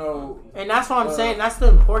of And that's what I'm saying. That's the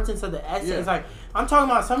importance of the essays. Yeah. Like I'm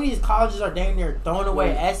talking about some of these colleges are dang near throwing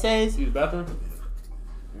away essays. Use the bathroom.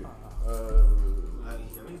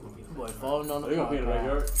 Boy, falling on the. Are you gonna be in the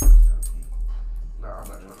backyard? No, I'm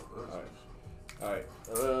not. All right.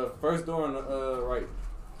 First door on the right.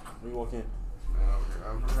 We walk in.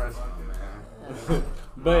 I'm professional, man.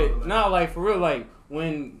 But no, like for real, like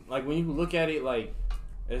when you look at it, like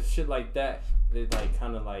it's shit like that. It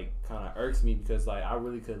kind of irks me because like I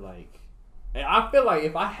really could like, and I feel like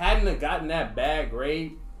if I hadn't have gotten that bad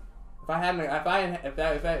grade, if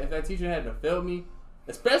that teacher hadn't failed me,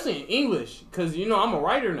 especially in English, because I'm a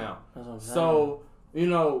writer now, so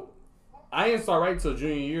I didn't start writing till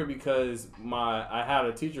junior year because I had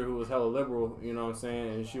a teacher who was hella liberal, you know what I'm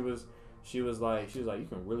saying, and she was like, you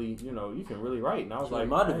can really write. And I was like,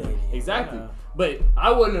 motivated. Exactly. Yeah. But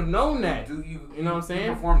I wouldn't have known that. You know what I'm saying?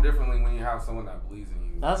 You perform differently when you have someone that believes in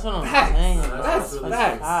you. That's what I'm saying. That's really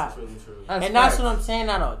facts. And that's what I'm saying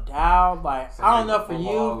at O'Dowd. Like, I don't know for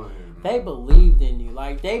you, they believed in you.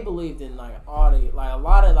 Like they believed in like all the like a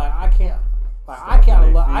lot of like I can't hate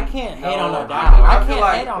on no dad. I can't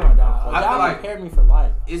hate on no dad. A dad prepared me for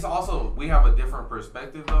life. It's also we have a different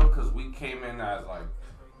perspective though because we came in as like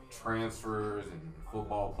transfers and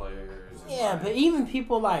football players. And yeah, but even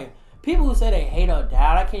people who say they hate on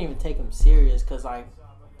dad, I can't even take them serious because like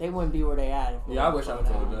they wouldn't be where they at. I wish I was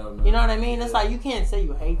on dad. You know what I mean? It's like you can't say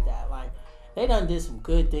you hate that. Like they done did some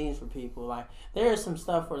good things for people. Like there is some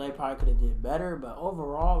stuff where they probably could have did better, but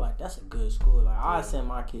overall, like that's a good school. Like I send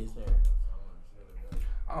my kids there.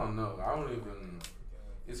 I don't know. I don't even.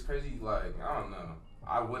 It's crazy. Like I don't know.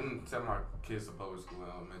 I wouldn't send my kids to public school,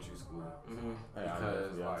 elementary school,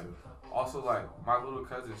 because like also like my little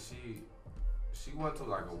cousin, she went to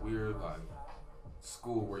like a weird like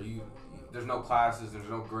school where there's no classes, there's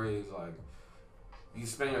no grades, like. You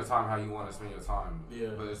spend your time how you want to spend your time.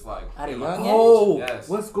 Yeah. But it's like at a young age. Yes.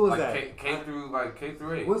 What school is like that? K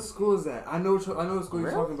through 8. What school is that? I know what school you're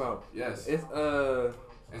talking about. Yes. It's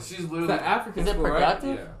and she's literally it's African school, productive?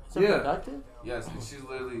 Right? Yeah. Is it productive? Yes, and she's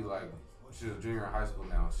literally like she's a junior in high school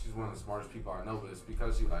now. She's one of the smartest people I know, but it's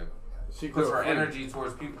because she puts her energy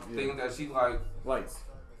towards people things that she likes. Likes.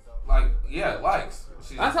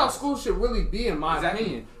 That's how school should really be, in my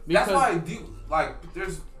opinion. That's why I do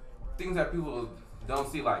there's things that people don't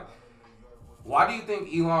see, like, why do you think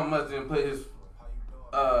Elon Musk didn't put his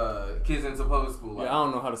kids into public school? Like, I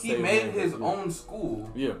don't know how to say it. He made his own school.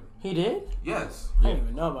 Yeah. He did? Yes. I didn't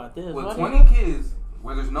even know about this. With 20 kids,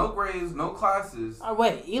 where there's no grades, no classes. Oh,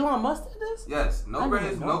 wait, Elon Musk did this? Yes. No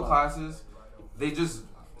grades, no classes. They just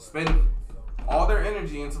spend all their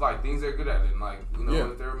energy into, like, things they're good at. And, like,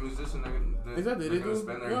 if they're a musician, they're going to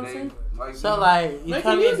spend their day. Like, so, like, you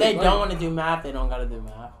tell me if they don't want to do math, they don't got to do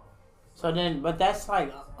math. So then, but that's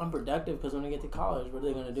like unproductive because when they get to college, what are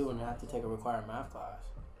they going to do when they have to take a required math class?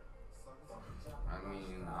 I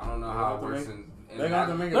mean, I don't know how it works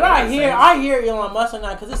but I hear Elon Musk on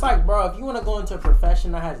that because it's like, bro, if you want to go into a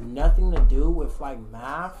profession that has nothing to do with like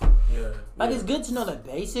math, it's good to know the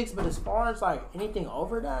basics, but as far as like anything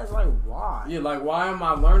over that, it's like why? Yeah, like why am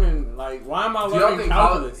I learning? Like why am I learning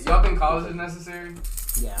calculus? Y'all think college is necessary?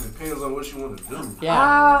 Yeah, depends on what you want to do.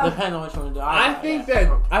 Yeah, depends on what you want to do.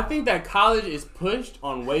 I think that college is pushed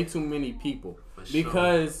on way too many people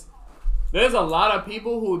because there's a lot of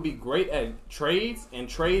people who would be great at trades, and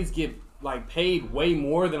trades get like paid way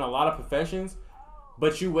more than a lot of professions,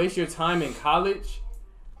 but you waste your time in college,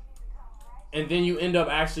 and then you end up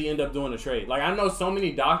doing a trade. Like I know so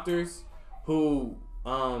many doctors who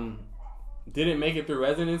didn't make it through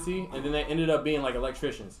residency, and then they ended up being like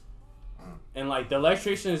electricians. And like the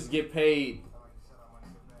electricians get paid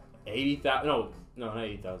 $80,000. No, not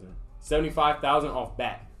 $80,000. $75,000 off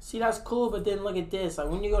bat. See, that's cool, but then look at this. Like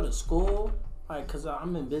when you go to school, like, cause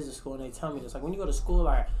I'm in business school and they tell me this. Like when you go to school,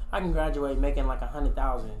 like I can graduate making like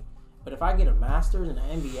 $100,000, but if I get a master's and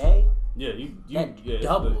an MBA, that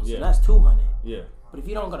doubles. And that's $200. Yeah. But if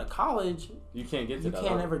you don't go to college, you can't get to you that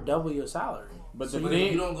can't level. ever double your salary. But if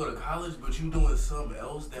you don't go to college, but you doing something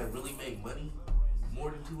else that really make money.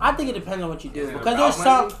 I think it depends on what you do because there's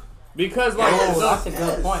some. Because like, that's a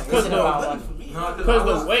good point. Because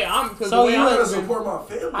the way I'm support my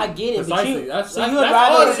family. I get it. Precisely. That's all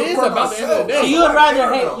rather it is about the end of the day.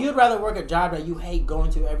 So you'd rather work a job that you hate going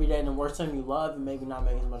to every day than work something you love and maybe not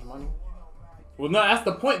making as much money. Well, no, that's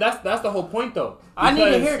the point. That's the whole point, though. I need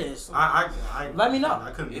to hear this. Let me know.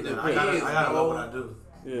 I couldn't do that. I gotta know what I do.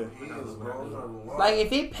 Yeah. Like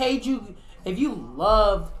if it paid you, if you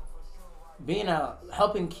loved being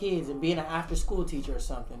helping kids and being an after school teacher or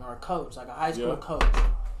something, or a coach, like a high school coach,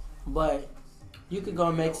 but you could go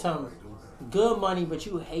and make some good money, but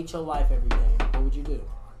you hate your life every day, what would you do?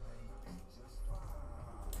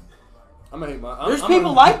 There's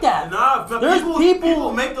people like that. Nah, there's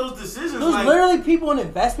people make those decisions. There's literally people in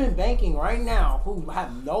investment banking right now who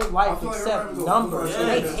have no life except numbers. And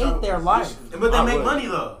they hate their life. But they make money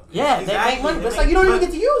though. Yeah, they make money. But it's like you don't even get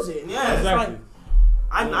to use it. Yeah, exactly.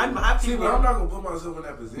 I'm not gonna put myself in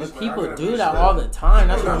that position. But people do that all the time.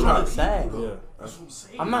 That's what I'm trying to say. Yeah. That's what I'm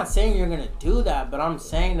saying. I'm not saying you're gonna do that, but I'm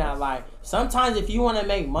saying that like sometimes if you want to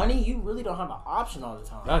make money, you really don't have an option all the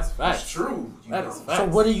time. That's facts. That's true. That is facts. So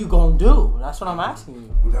what are you gonna do? That's what I'm asking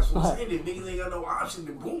you. Well, that's what I'm saying. If niggas ain't got no option,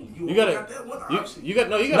 then boom, you got that one option. You got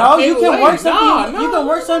no. You can work something. You can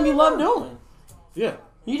work something you love doing. Yeah.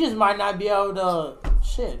 You just might not be able to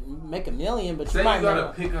make $1 million, but you might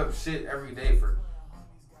gotta pick up shit every day for.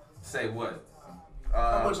 Say what?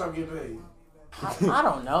 How much I'm getting paid? I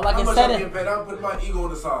don't know. Like how instead much I'm getting paid? I'm putting my ego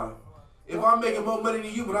on the side. If I'm making more money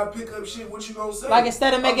than you, but I pick up shit, what you gonna say? Like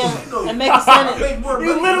instead of making and make sense,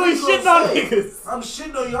 you literally shitting on niggas. I'm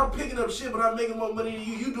shitting on you. I'm picking up shit, but I'm making more money than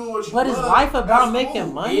you. You doing what you But love. is life about That's making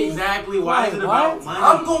cool. money? Exactly. Why is it about money?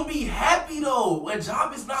 I'm gonna be happy though. A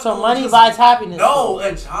job is not. So money buys happiness. No,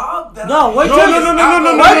 a job that no. What you're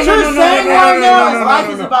saying right now is life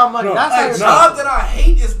is about money. That's a job that I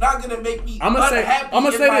hate is not gonna make me unhappy. I'm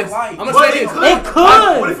gonna say this. I'm gonna say this. It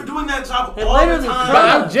could. What if you're doing that job all the time? But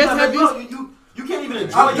I've just had these. You can't even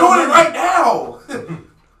enjoy. I'm doing it right now.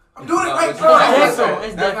 I'm doing it right now. It's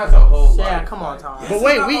different. That's a whole. Yeah, come on, Tom. But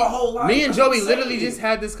wait, me and Joey literally just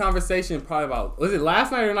had this conversation probably about, was it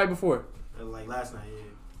last night or the night before? Like last night, yeah.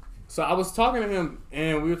 So I was talking to him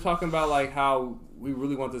and we were talking about like how we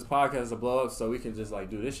really want this podcast to blow up so we can just like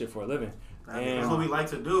do this shit for a living. That's what we like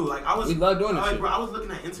to do. Like we love doing this shit. Bro, I was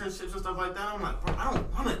looking at internships and stuff like that. I'm like, bro, I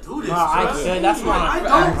don't want to do this. That's why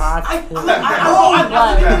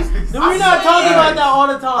we're not talking about that all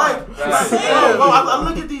the time.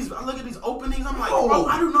 I look at these openings. I'm like, bro,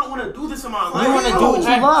 I do not want to do this in my life. You want to do what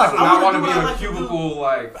you love. I want to be in a cubicle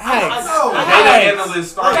like data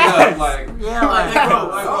analyst starting up like.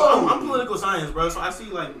 I'm political science, bro. So I see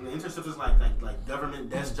like the internships is like government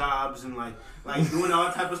desk jobs and like doing all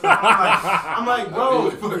that type of stuff. I'm like, bro,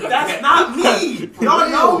 that's not me. Y'all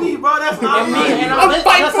know me, bro. That's not me. I'm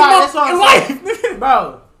fighting for my life,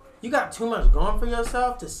 bro. You got too much going for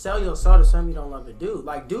yourself to sell your soul to something you don't love to do.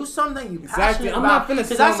 Like, do something you passionate about. I'm not finna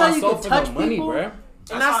sell myself for no money, bro.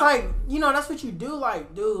 And that's like, you know, that's what you do.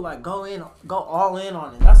 Like, dude, like go all in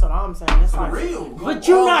on it. That's what I'm saying. It's like real. But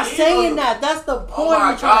you're not saying that. That's the point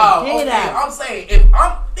you're trying to get at. I'm saying if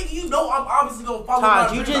I'm thinking, you know, I'm obviously gonna follow my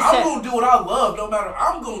dreams. I'm gonna do what I love, no matter.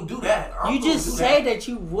 I'm gonna do that. You just say that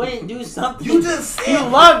you wouldn't do something. You just said you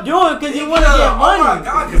love doing because you want to get money. Oh my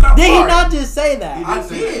God, did he not just say that? I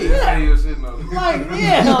did. Like,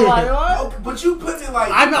 yeah, like what? But you put it like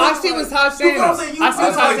I see what Todd's saying. I see what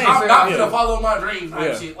Todd's saying. I'm not gonna follow my dreams.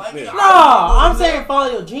 Shit. Like, no, I'm saying follow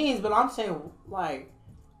your dreams, but I'm saying like,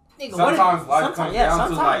 nigga, sometimes life comes down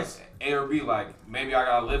to like A or B. Like maybe I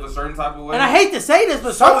gotta live a certain type of way. And I hate to say this,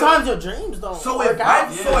 but sometimes your dreams don't. So if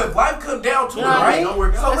life come down to it, right? Don't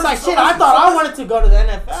work out. It's like shit. I thought I wanted to go to the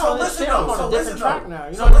NFL. So listen, I'm on a different track now.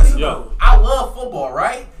 You know what I mean? I love football,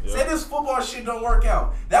 right? Say this football shit don't work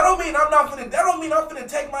out. That don't mean I'm finna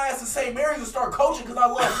take my ass to St. Mary's and start coaching because I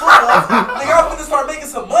love football. Nigga, I'm finna start making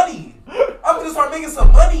some money.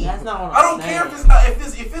 That's not what I don't care if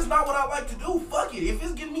it's not what I like to do. Fuck it. If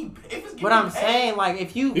it's getting me, But I'm saying, like,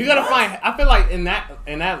 if you gotta find. I feel like in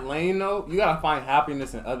that lane though, you gotta find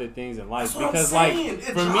happiness in other things in life because like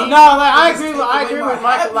for me, I agree with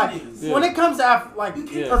Michael. Like when it comes to like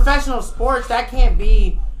professional sports, that can't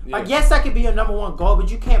be. Like yes, that could be your number one goal, but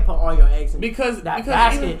you can't put all your eggs in that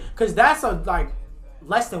basket because that's a like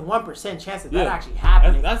less than 1% chance of that actually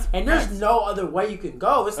happening. And there's no other way you can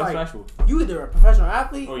go. It's like you either a professional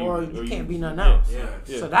athlete or you can't be nothing else.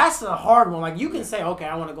 So that's a hard one. Like you can say, okay,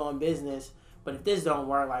 I want to go in business, but if this don't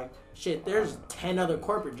work, like shit, there's 10 other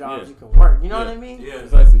corporate jobs you can work. You know what I mean? Yeah,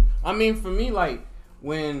 precisely. I mean, for me, like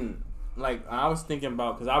when I was thinking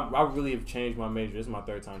about because I really have changed my major. This is my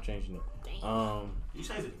third time changing it. You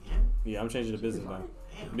changed it again? Yeah, I'm changing to business now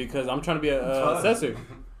because I'm trying to be a assessor.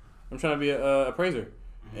 I'm trying to be a appraiser.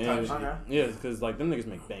 And yeah, because like them niggas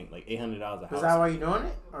make bank like $800 a house. Is that why you're doing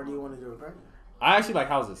it, or do you want to do it better? I actually like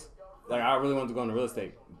houses. Like I really want to go into real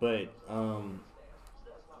estate, but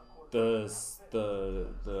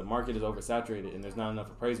the market is oversaturated and there's not enough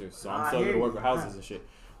appraisers, so I'm still gonna work with houses and shit.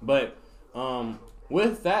 But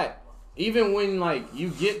with that, even when like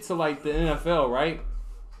you get to like the NFL, right?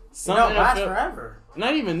 Some NFL last forever.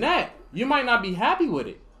 Not even that. You might not be happy with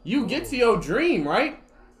it. You get to your dream, right?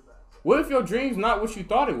 What if your dream's not what you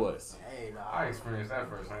thought it was? Hey, I experienced that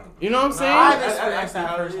firsthand. You know what I'm saying? I've experienced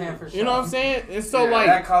that firsthand for sure. You know what I'm saying? And so like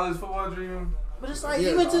that college football dream. But it's like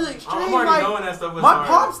even to the extreme. I'm already like, knowing that stuff was my hard.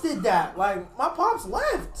 pops did that. Like my pops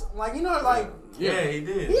left. Like you know, like yeah, he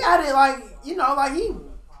did. He had it like you know, like he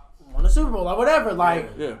won a Super Bowl, like whatever. Like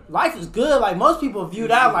life is good. Like most people view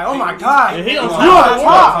that like, oh my god, you're on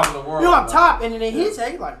top. You're on top, and then he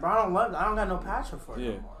say like, bro, I don't love it. I don't got no passion for it.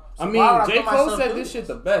 Yeah. So I mean, J. Cole said this shit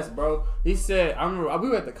the best, bro. He said, I remember we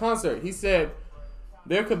were at the concert. He said,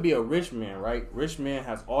 there could be a rich man, right? Rich man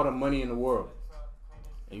has all the money in the world.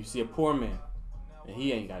 And you see a poor man, and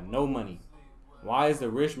he ain't got no money. Why is the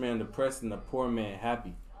rich man depressed and the poor man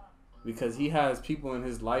happy? Because he has people in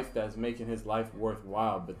his life that's making his life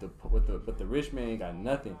worthwhile, but the rich man ain't got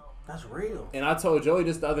nothing. That's real. And I told Joey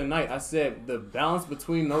this the other night. I said the balance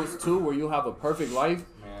between those two, where you'll have a perfect life,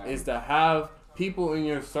 is to have people in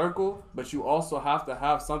your circle, but you also have to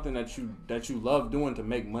have something that you love doing to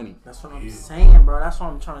make money. That's what I'm saying, bro. That's what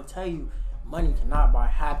I'm trying to tell you. Money cannot buy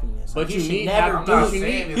happiness. But like, you should never do.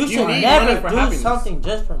 You should need never money do for something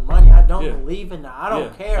just for money. I don't believe in that. I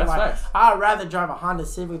don't care. That's Like facts. I'd rather drive a Honda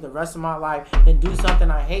Civic the rest of my life than do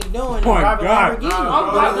something I hate doing. Oh my drive God. a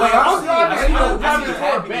Lamborghini.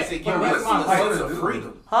 I'm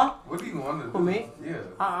freedom. Huh? What do you want to do? For me? Yeah.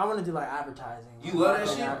 I want to do like advertising. You love that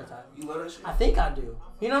shit? Advertising. You love that shit? I think I do.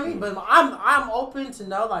 You know what I mean? But I'm open to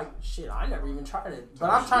know, like, shit, I never even tried it. But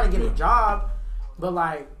I'm trying to get a job. But,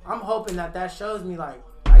 like, I'm hoping that shows me, like,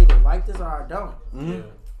 I either like this or I don't. Mm-hmm.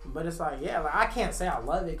 But it's like, yeah, like, I can't say I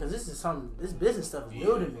love it because this business stuff is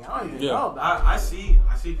new to me. I don't even know about it. I see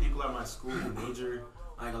people at my school who major,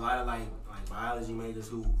 like, a lot of, like biology majors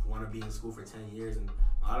who want to be in school for 10 years, and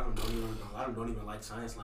a lot of them don't even like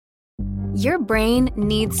science. Your brain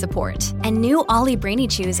needs support, and new Ollie Brainy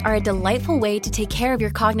Chews are a delightful way to take care of your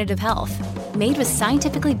cognitive health. Made with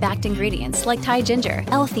scientifically backed ingredients like Thai ginger,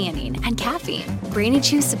 L-theanine, and caffeine, Brainy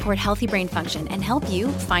Chews support healthy brain function and help you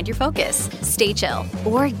find your focus, stay chill,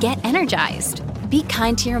 or get energized. Be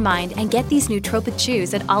kind to your mind and get these nootropic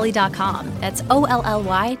chews at ollie.com. That's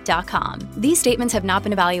OLLY.com. These statements have not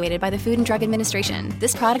been evaluated by the Food and Drug Administration.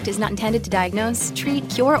 This product is not intended to diagnose, treat,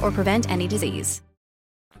 cure, or prevent any disease.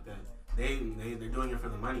 They're doing it for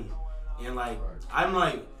the money, and like I'm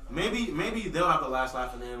like maybe they'll have the last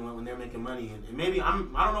laugh in the end when they're making money, and maybe I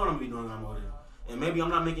don't know what I'm gonna be doing when I'm older, and maybe I'm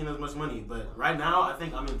not making as much money, but right now I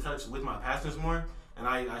think I'm in touch with my passions more, and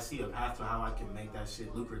I see a path to how I can make that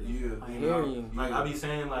shit lucrative. I hear you. Like I be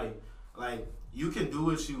saying like you can do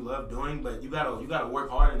what you love doing, but you gotta work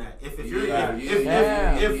hard in that. If you're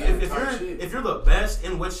the best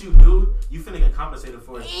in what you do, you finna get compensated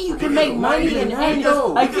for it. And you can make money and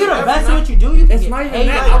handle. Like if you're the best in what you do, you can It's get not even paid.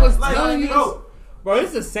 that. I was telling you, bro,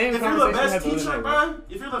 it's the same if you're the conversation. best teacher, bro,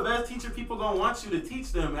 if you're the best teacher, people gonna want you to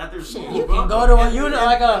teach them at their school. You can go to a unit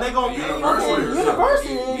like a they gonna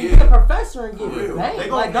university and be a professor and get paid.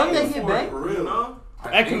 Like don't they get paid? You know?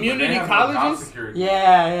 At community colleges? Yeah.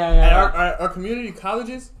 At our community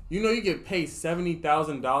colleges, you know you get paid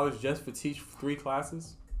 $70,000 just for teach 3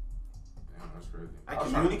 classes? Damn, that's crazy. At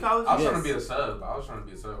community colleges? I was trying to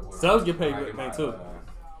be a sub. Subs get paid good thing too.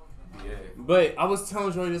 Yeah. But I was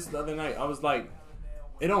telling Joey this the other night. I was like,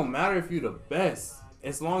 it don't matter if you're the best,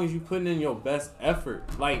 as long as you putting in your best effort.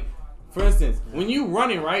 Like, for instance, when you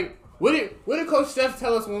running, right? What did Coach Steph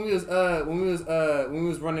tell us when we was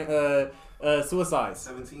running suicide?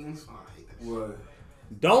 17. What?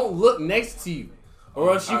 Don't look next to you,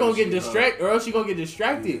 or else you gonna get distracted. Or else you gonna get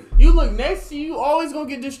distracted. You look next to you, always gonna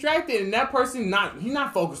get distracted, and that person he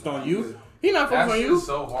not focused on you. He not focused on you. That's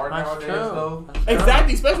so hard nowadays, though.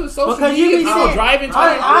 Exactly, especially with social because media. You be People seeing, driving.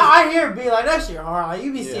 I hear it be like that shit hard. Like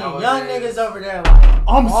you be seeing young niggas over there like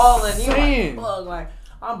balling. Saying. You like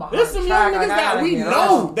I'm behind. There's some young niggas that we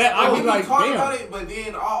know that I be like, talk damn. about it, but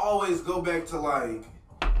then I'll always go back to like,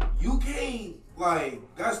 you can't. Like,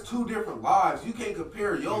 that's 2 different lives. You can't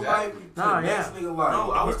compare your life to the next nigga life. No,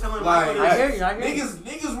 I was telling like, I hear you.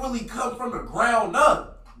 Niggas really come from the ground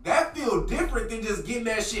up. That feel different than just getting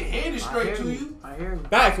that shit handed straight to you. I hear you.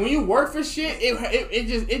 Facts. When you work for shit,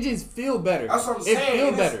 it just feel better. That's what I'm saying. It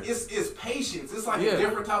feel better. It's patience. It's like a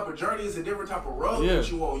different type of journey. It's a different type of road that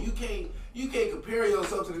you on. You can't compare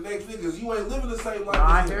yourself to the next niggas. You ain't living the same life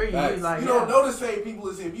I as hear him. you. Like, you don't know the same people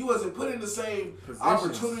as him. You wasn't put in the same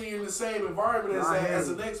opportunity in the same environment as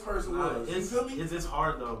the next person was. You feel me? It's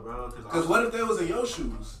hard though, bro. Because what if they was in your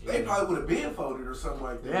shoes? They probably would have been folded or something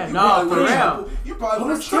like that. Yeah, for real. You probably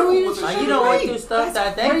would have struggled with the like shit. you don't went through stuff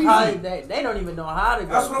that they probably they don't even know how to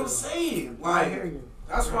go. That's what I'm saying. Like, I hear you.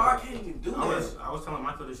 That's why I can't even do that. I was telling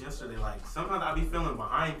Michael this yesterday. Like sometimes I be feeling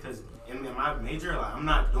behind because in my major, like I'm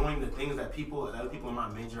not doing the things that other people in my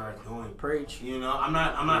major are doing. Preach. You know, I'm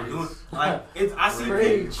not doing like it's. I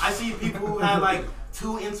see people who have like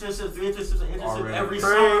 2 internships, 3 internships every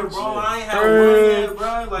summer, bro. I ain't had one yet,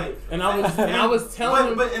 bro. Like, and I was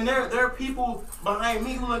telling him, there are people behind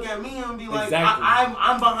me who look at me and be like, exactly.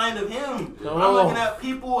 I'm behind of him. No. I'm looking at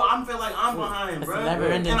people, I feel like I'm behind, bro.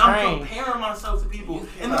 And I'm comparing myself to people,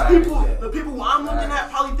 and the people who I'm looking at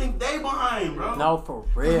probably think they behind, bro. No, for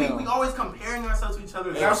real. We always comparing ourselves to each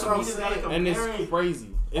other. That's what I'm saying. And it's crazy.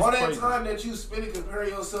 All that time that you spend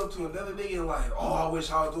comparing yourself to another nigga and like, oh, I wish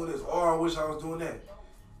I was doing this, or I wish I was doing that.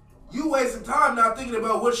 You wasting time not thinking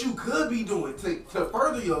about what you could be doing to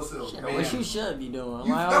further yourself. Shit, what you should be doing.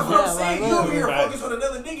 That's what I'm saying. You over here focus on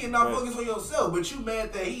another nigga and not focus on yourself, but you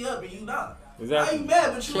mad that he up and you not. Exactly. I ain't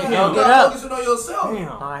mad, but you Shit, mad that you not focusing on yourself.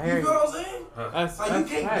 Damn. I hear you know what I'm saying? Like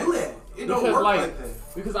you can't do that. It don't work like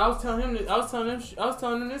that. Because I was telling him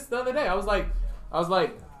this the other day. I was like, I was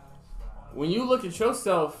like, when you look at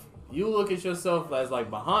yourself, you look at yourself as like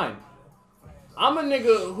behind. I'm a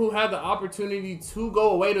nigga who had the opportunity to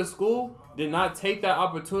go away to school, did not take that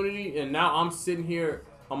opportunity, and now I'm sitting here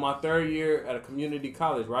on my 3rd year at a community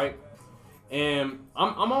college, right? And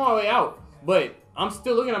I'm on my way out, but I'm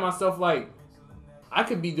still looking at myself like I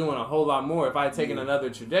could be doing a whole lot more if I had taken another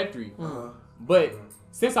trajectory. But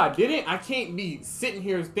since I didn't, I can't be sitting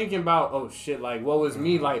here thinking about, oh shit, like what was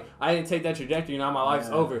me? Like I didn't take that trajectory, now my life's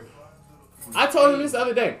over. I told him this the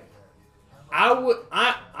other day. I told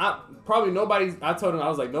him, I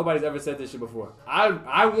was like, nobody's ever said this shit before.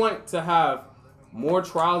 I want to have more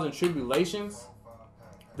trials and tribulations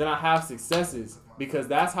than I have successes, because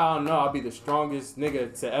that's how I know I'll be the strongest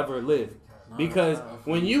nigga to ever live. Because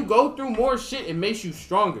when you go through more shit, it makes you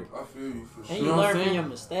stronger. I feel you for sure. And you learn from your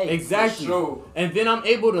mistakes. Exactly. Sure. And then I'm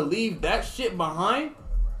able to leave that shit behind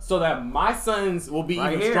so that my sons will be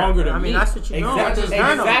Right even here. stronger than me. I mean, that's what you know.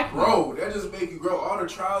 Exactly. Bro, that just make you grow. All the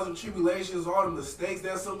trials and tribulations, all the mistakes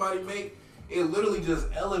that somebody make, it literally just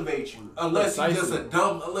elevates you. Unless you just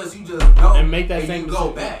dumb and make that same you decision.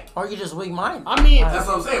 go back. Or you just weak minded. I mean, that's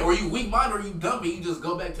what I'm saying. Or you weak mind, or you dumb, and you just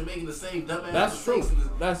go back to making the same dumbass That's true. mistakes.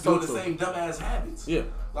 That's so doing true. the same dumbass habits. Yeah.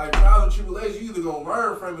 Like trials and tribulations, you either gonna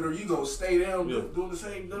learn from it or you gonna stay down doing the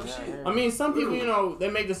same dumb shit. I mean, some people, you know, they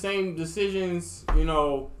make the same decisions, you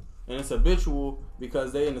know, and it's habitual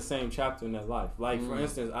because they in the same chapter in their life. Like for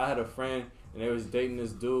instance, I had a friend and they was dating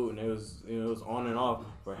this dude and it was on and off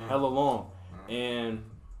for hella long, and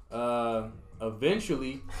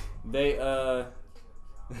eventually they they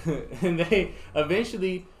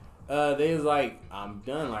was like, I'm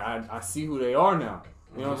done. Like I see who they are now.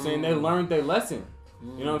 You know what I'm saying? They learned their lesson.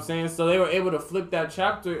 You know what I'm saying? So they were able to flip that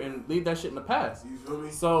chapter and leave that shit in the past. You feel me?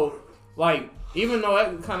 So like, even though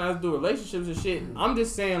that kind of has to do with relationships and shit, I'm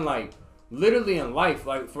just saying, like, literally in life,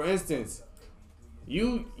 like, for instance,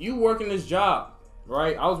 you working this job,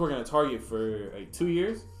 right? I was working at Target for like 2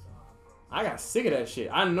 years. I got sick of that shit.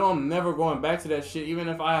 I know I'm never going back to that shit, even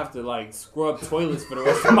if I have to like scrub toilets for the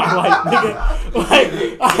rest of my life, nigga. Like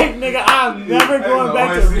nigga, I'm never going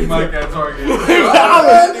back to retail. Mike at Target.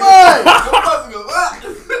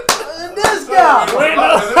 This guy.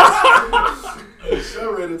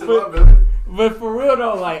 But for real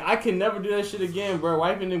though, like I can never do that shit again, bro.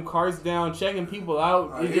 Wiping them carts down, checking people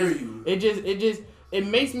out. It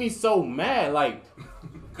makes me so mad, like.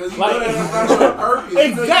 Because you know that's not your purpose. Exactly. You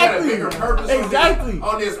know you got a bigger purpose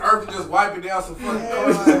on this earth to just wipe it down some fucking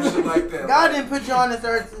cars and shit like that. God didn't put you on this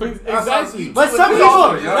earth. Exactly. But some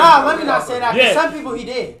people, let me not say that. Yeah. Some people he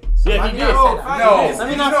did. Yeah, he did. Let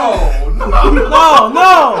me not say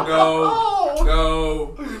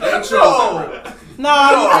that. No,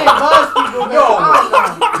 I'm saying buzz people.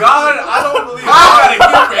 God, I don't believe God got a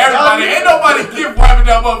gift for everybody. Ain't nobody gift wiping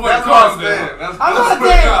down motherfucking cars down.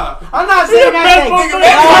 I'm not saying that. Nigga,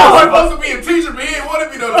 that was supposed to be a teacher, but he didn't want to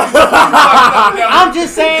be no teacher. I'm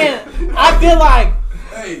just saying, I feel like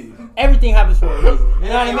everything happens for a reason. You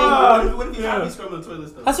know what I mean? What if you have me scrubbing the toilet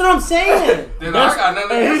stuff? That's what I'm saying. Then I got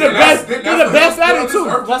nothing. He's the best at it too.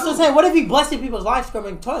 That's what I'm saying. What if he blessing people's lives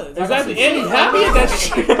scrubbing toilets? Exactly. And he's happy at that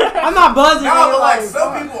shit. I'm not buzzing. No, but like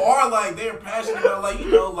some people are like they're passionate about like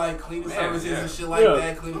like cleaning services and shit like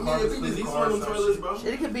that, cleaning carpets, cleaning cars, toilets, bro.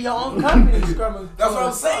 Shit, it could be your own company scrubbing. That's what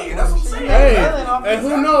I'm saying. That's what I'm saying. Hey, and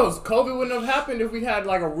who knows? COVID wouldn't have happened if we had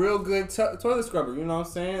like a real good toilet scrubber. You know what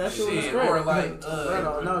I'm saying? That shit was great. Or like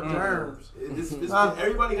no germs.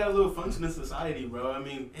 Everybody got a little function in society, bro. I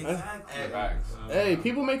mean, exactly. Hey,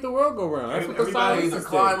 people make the world go round. That's what the Everybody's a scientists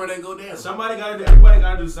climber, they go down. Everybody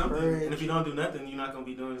gotta do something. And if you don't do nothing, you're not gonna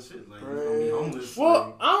be doing shit. Like you're gonna be homeless.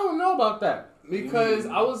 Well, I don't know about that because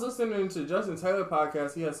I was listening to Justin Taylor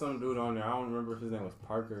podcast. He had some dude on there. I don't remember if his name was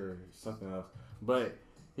Parker or something else, but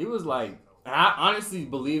he was like, I honestly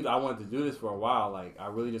believed I wanted to do this for a while. Like I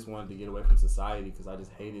really just wanted to get away from society because I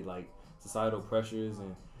just hated like societal pressures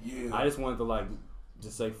and I just wanted to like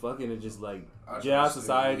just say fuck it and just like get out of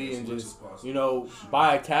society and just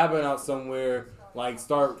buy a cabin out somewhere, like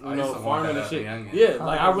start farming and shit. Yeah,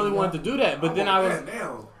 like I really wanted to do that, but then I was.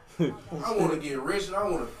 I want to get rich and I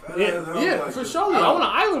want to. For sure. I want an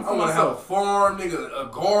island for myself. I want to have a farm, nigga,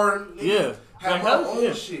 a garden. Nigga. Yeah. Have my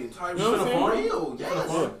own shit. Type shit for real.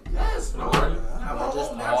 Yes. Have my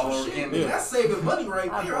own natural shit. That's saving money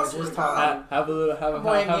right there. I swear to God. Have a little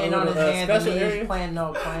special area. Plant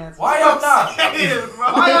no plants. Why y'all not?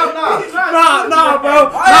 Why y'all not? Nah,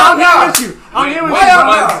 bro. I'm here with you. I'm here with you.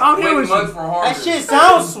 I'm here with you. That shit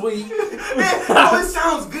sounds sweet. It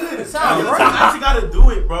sounds good. It sounds great. You actually gotta do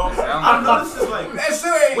it, bro. I know this is like that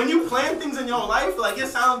shit. When you plan things in your life, like it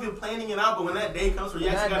sounds good planning it out, but when that day comes where you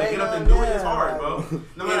actually gotta get up and do it, it's hard, bro.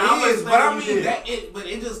 No matter how much but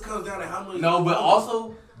it just comes down to how much. No, but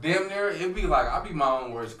also damn near it be like I be my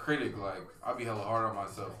own worst critic. Like I be hella hard on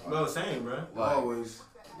myself. Like, bro, same, bro. Like, always.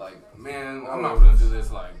 Like man, I'm not gonna do this.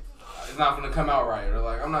 Like it's not gonna come out right, or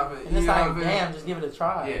like I'm not gonna. And it's like damn, just give it a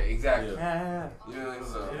try. Yeah, exactly. Yeah. You know,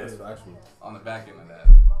 so That's factual. on the back end of that.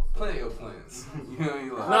 Play your plans. You know,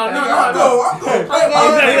 you like. No. I'm gonna play my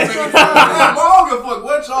plans. I don't give a fuck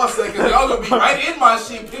what y'all say, cause y'all gonna be right in my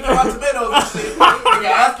shit, picking my tomatoes and shit. Nigga,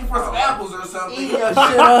 asking for some apples or something. Eat your shit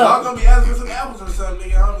up. Y'all gonna be asking for some apples or something,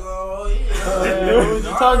 nigga. I'm like, oh yeah. What you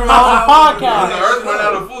talking about on the podcast? The earth run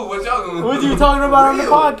out of food. What y'all gonna do? What you talking about on the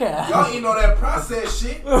podcast? Y'all eating all that processed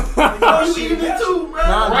shit. Y'all eating it too, bro.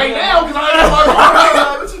 Right now, cause I ain't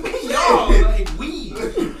my what you mean, y'all? Like weed.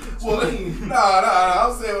 Nah.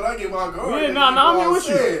 I'm saying when I get my garden. Yeah, I'm here with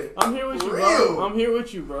you. I'm here with you, bro. Real. I'm here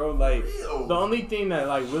with you, bro. Like Real. the only thing that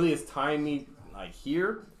like really is tying me like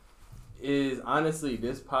here is honestly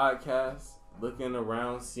this podcast. Looking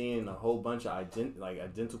around, seeing a whole bunch of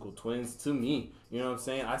identical twins to me. You know what I'm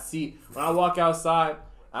saying? I see when I walk outside,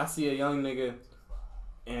 I see a young nigga,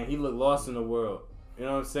 and he look lost in the world. You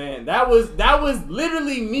know what I'm saying? That was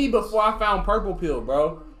literally me before I found Purple Pill,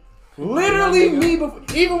 bro. Literally me before.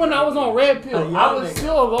 Even when I was on Red Pill, I was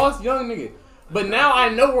still a lost young nigga. But now I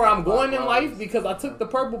know where I'm going in life because I took the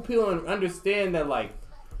Purple Pill and understand that like.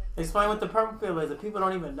 Explain what the Purple Pill is. That people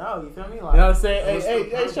don't even know. You feel me? Like, you know what I'm saying?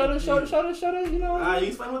 Hey, shut up. You know. You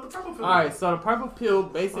explain what the Purple Pill is. All right, so the Purple Pill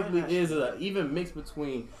basically is an even mix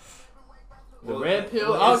between the Red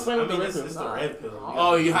Pill. I'll explain what the Red Pill is. It's the Red Pill.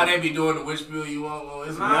 Oh, how they be doing the which pill you want? Well,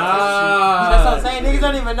 it's that's what I'm saying. Niggas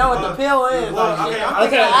don't even know what the pill is. Okay. I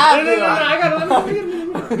got it. I'm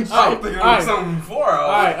thinking of something before. All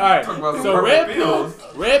right. So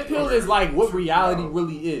Red Pill is like what reality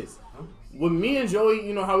really is. With me and Joey,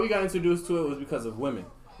 you know how we got introduced to it was because of women.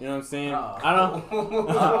 You know what I'm saying? I don't.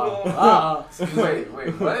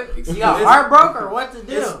 Wait, what? You got heartbroken or what's the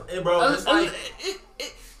deal? It's like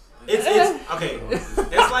it's okay.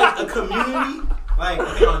 It's like a community. Like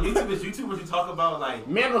on YouTube, it's YouTubers who talk about like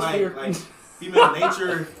female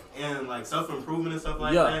nature and like self-improvement and stuff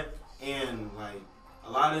like that. And like a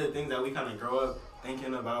lot of the things that we kind of grow up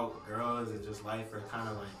thinking about girls and just life are kind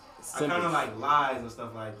of like. I kind of like lies and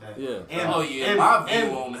stuff like that. Yeah. And, my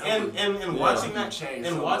view on and watching that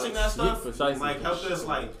stuff like helped us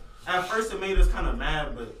like at first it made us kind of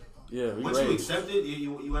mad, but once you accept it,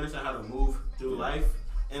 you understand how to move through life,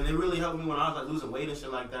 and it really helped me when I was like losing weight and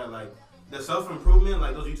shit like that. Like the self-improvement,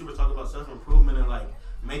 like those YouTubers talk about self-improvement and like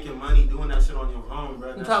making money, doing that shit on your own, bro.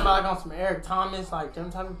 You talking about like on some Eric Thomas, like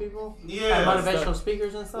them type of people? Yeah. Like motivational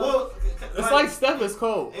speakers and stuff? Well, it's like Steph is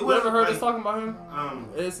cold. You ever heard us talking about him?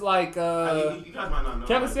 It's like you guys might not know.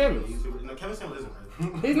 Kevin Samuels. No, Kevin Samuels isn't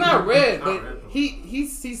red. He's not red, but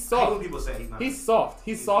he's soft. People say he's not. He's soft.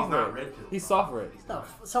 He's soft red. He's soft red.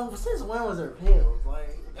 So since when was there pills?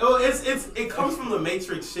 Like. Oh, it comes from the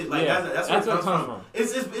Matrix shit. Like that's where it comes from.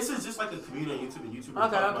 It's just like a community on YouTube and YouTubers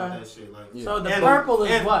talk about that shit. Like so the purple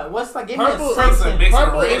is what? What's like? Give me a mix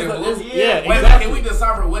of red and blue. Yeah, exactly. Can we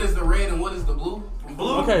decipher what is the red and what is the blue?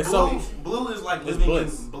 Blue is like living in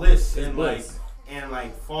bliss and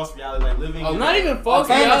like false reality, like living. Oh, not even false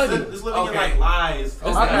reality. It's living in like lies.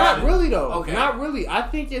 Not really though. Okay. Not really. I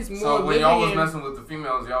think it's more. So when y'all was messing with the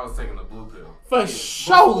females, y'all was taking the blue pill. For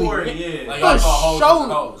surely, like y'all call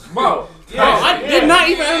hoes, bro. I did not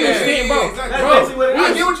even understand, bro. Bro,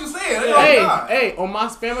 I get what you're saying. Hey, on my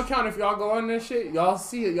spam account, if y'all go on this shit, y'all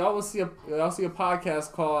will see a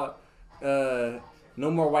podcast called No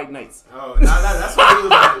More White Nights. Oh, that's why we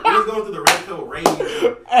was like, we was going through the red pill rage.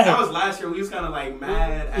 That was last year. We was kind of like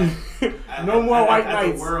mad at No More White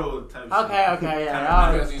Nights. The world type okay,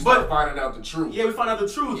 yeah. Because you start finding out the truth. Yeah, we find out the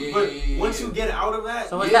truth. But once you get out of that,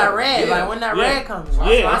 so what's that red? Like when that red comes,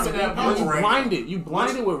 you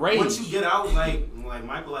blinded with rage. Once you get out, like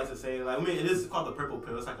Michael likes to say, like I mean, it is called the purple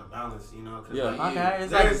pill. It's like a balance, you know?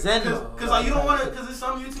 It's like Zen. Because like you don't want to, because there's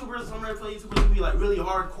some YouTubers, some red pill YouTubers who be like really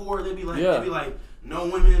hardcore. They be like. No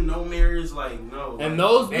women, no marriage, like no. And like,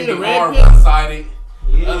 those be the hard red pill. one-sided.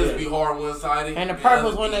 Others be hard one-sided. And the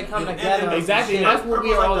purple's when they come together. Exactly. That's what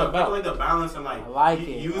we are all about. Like the balance and like, I like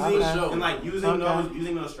it. Using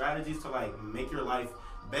those strategies to like make your life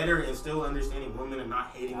better and still understanding women and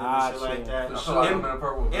not hating them and shit like that. And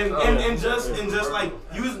just like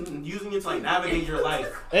using it to like navigate your life.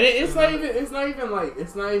 And it's not even like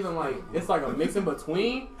it's like a mix in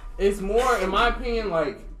between. It's more, in my opinion,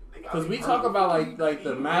 like because we talk about like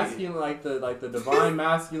the masculine, like the divine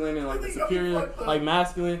masculine and like the superior like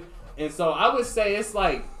masculine, and so I would say it's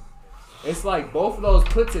like both of those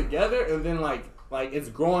put together, and then like it's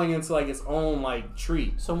growing into like its own like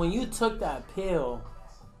tree. So when you took that pill,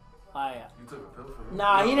 like You took a pill for it?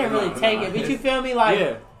 nah, he didn't really take it, but you feel me? Like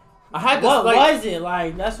Yeah. I had this, what like, was it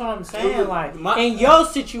like? That's what I'm saying. Like in your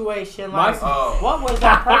situation, like what was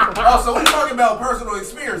that purpose? So we talking about personal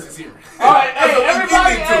experiences here. All right, hey, That's what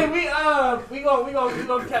everybody, we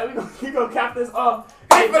getting we gonna cap this off.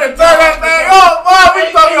 We finna turn that thing off, boy. We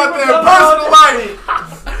talking about their personal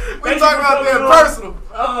life. We talking about their personal.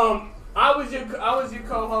 I was your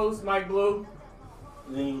co-host, Mike Blue.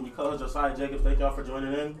 Then your co-host Josiah Jacobs. Thank y'all for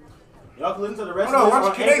joining in. Y'all can listen to the rest Hold of on, this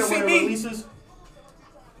watch- on can they Anchor see when it me? releases.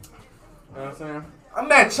 You know what I'm saying? I'm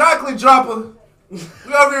that chocolate dropper. We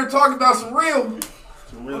over here talking about some real.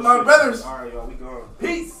 Some real My shit. brothers. All right, y'all, we gone.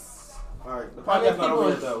 Peace. All right, the How many podcast not over people-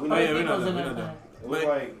 yet though. We Oh, know yeah, we're not done. people's We're in not done. it was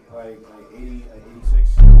like 80, like 86.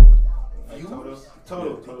 Like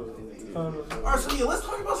total. Alright, so yeah, let's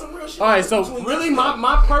talk about some real shit. All right, so Between really, us.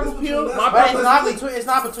 my purple pill, Let's- my But purple. it's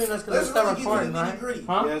not between us because Let's it's still really get to recording, the right? nitty-gritty.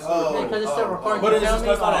 Huh? Yes, Because it's still recording. But you it's feel just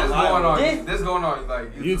me? stuff on This live. going on. This- This going on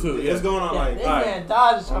like YouTube. It's going on Yeah, like. this all right. man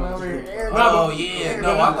Dodge is coming over here. Oh yeah,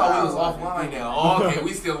 no, I thought we was offline now. Oh, okay,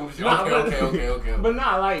 we still Nah, okay. But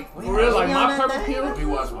not like for real, like my purple pill. Let me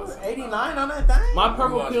watch myself. 89 on that thing. My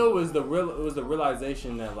purple pill was the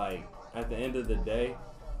realization that like at the end of the day,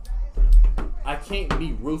 I can't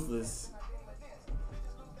be ruthless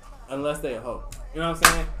unless they a hoe. You know what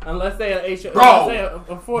I'm saying? Unless they a H, Bro.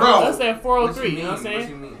 unless they a 403. You know what I'm What you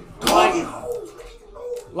saying? mean?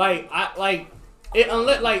 Like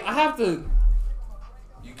I have to.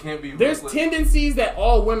 You can't be. There's ruthless. tendencies that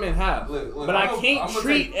all women have, Look, but I I'm can't gonna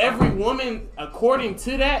treat every woman according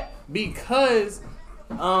to that because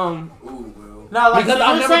Ooh, Will. No, like because so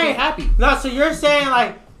I'll you're never saying, be happy. No, so you're saying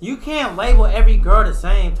like you can't label every girl the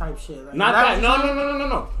same type shit. Like, Not that. is what you're saying?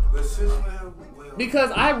 No. But since Will.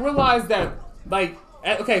 Because I realized that, like,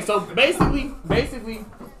 okay, so basically,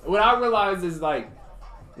 what I realized is like,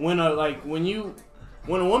 when a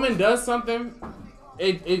woman does something,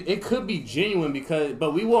 it could be genuine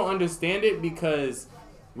but we won't understand it because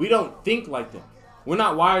we don't think like them. We're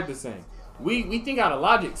not wired the same. We think out of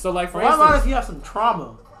logic. So like, for What about if instance, you have some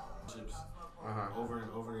trauma? Over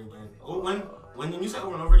and over again. When you say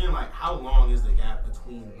over and over again, like how long is the gap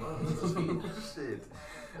between? Shit.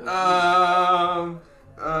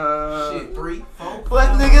 Shit, 3, 4. What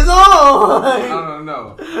niggas on? I don't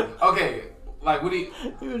know. Okay, like what do you?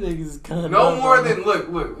 You niggas is kind of No more than look.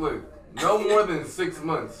 No more than 6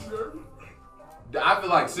 months. I feel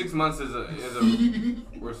like 6 months is a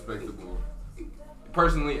respectable.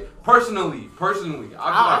 Personally, I feel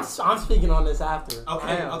like I'm speaking on this after.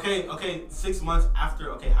 Okay. 6 months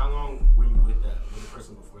after. Okay, how long were you with the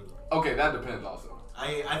person before that? okay, that depends also.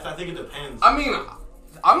 I think it depends. I mean,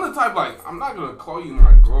 I'm the type like I'm not gonna call you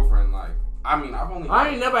my girlfriend. Like, I mean, I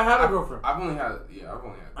ain't never had a girlfriend. I've only had.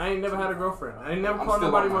 I ain't never had a girlfriend. I ain't never I'm called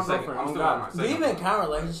still nobody on my my second. girlfriend. I'm Oh, still on God. my Do you second. even count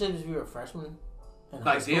relationships if you were a freshman? in high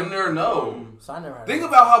Like school? damn near no. So I never had. Think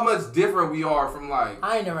about how much different we are from like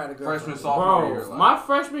I ain't never had a girlfriend. freshman sophomore year. Bro, Like, my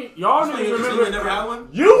freshman, y'all So niggas you remember. never had one?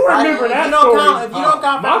 You remember that if you don't story? count, if you don't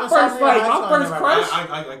count My freshman, first, sophomore year like, high my school, I first never had. crush. I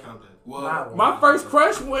count that. Well, My first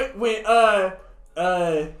crush when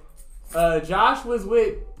Josh was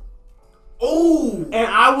with, ooh, and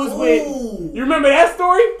I was with. ooh, You remember that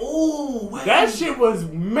story? ooh, wait. That shit was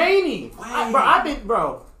many. I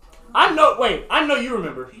know you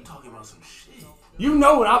remember. He talking about some shit. You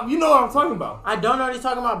know what I'm talking about. I don't know what he's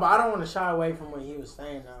talking about, but I don't want to shy away from what he was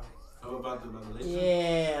saying though. How about the relationship?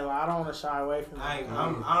 Yeah, like, I don't want to shy away from I that.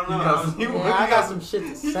 don't know. Yeah, I got some shit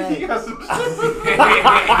to say. you got some shit. I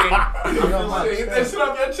feel like- Get that shit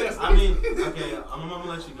off your chest. I mean, okay, I'm gonna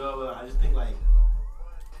let you go, but I just think like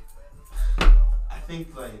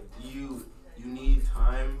you need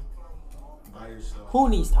time by yourself. Who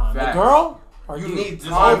needs time? Facts. The girl or You you? need Just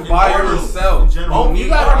time in by general. yourself. In general. You need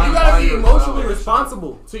gotta time by be yourself. emotionally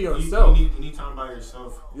responsible to yourself. You need time by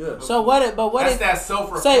yourself. Yeah. So what? What That's if? that Say,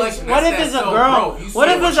 self-reflection. what if it's a girl? What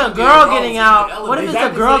if it's a girl getting out? What if it's a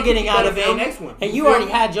Exactly, girl so getting you out gotta of be the it, next one. and you already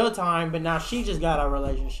had your time, but now she just got a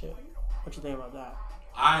relationship? What you think about that?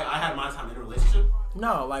 I had my time in a relationship.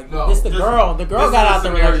 No, like No, this the girl. The girl got out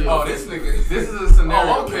the relationship. Oh, this nigga. This is a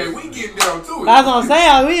scenario. Oh, okay, we getting down to it. That's what I'm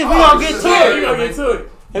saying. We gonna get to it. We gonna get to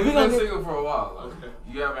it. If we You've gonna been get single for a while. Like, Okay.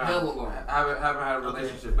 you haven't Hella long. haven't had a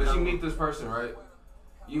relationship, but you meet this person, right?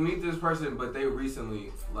 You meet this person, but they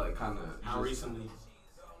recently, like, kind of. How recently?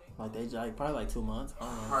 like they like probably like 2 months. I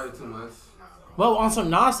don't know. Probably 2 months. Well, on some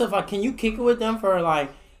non stuff, like can you kick it with them for like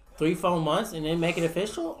 3-4 months and then make it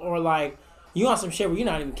official, or like you on some shit where you're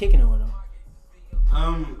not even kicking it with them? I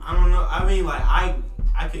don't know. I mean, like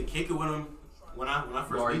I could kick it with them when I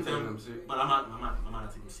first meet them, but I'm not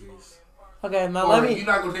taking them serious. Okay, now Or let me. You're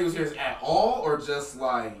not gonna take it serious at all, or just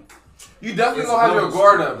like you definitely gonna have your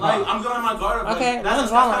guard up. Like I'm gonna have my guard up. Okay, like,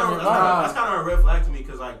 that's wrong. That's kind of a red flag to me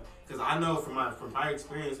because I know from my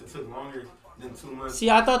experience it took longer than 2 months. See,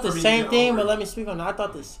 I thought the same thing, but let me speak on that.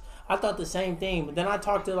 I thought the same thing, but then I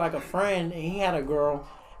talked to like a friend and he had a girl,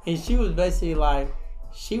 and she was basically like,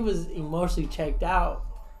 she was emotionally checked out.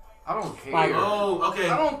 I don't care. Like, okay.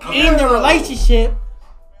 I don't care. In the relationship,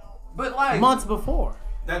 but like months before.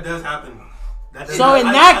 That does happen. So in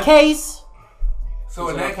that case. So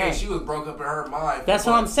in that case, she was broke up in her mind. That's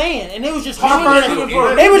what I'm saying, and it was just hard for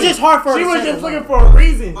her. It was just hard for her. She was just looking for a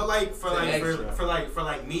reason. But like for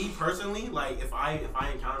me personally, like if I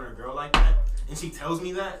encounter a girl like that and she tells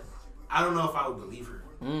me that, I don't know if I would believe her.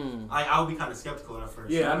 Like I would be kind of skeptical at first.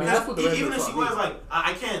 Yeah, I mean that's what the even if she was like,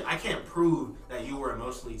 I can't prove that you were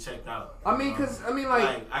emotionally checked out. I mean,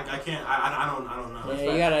 like I can't. I don't know.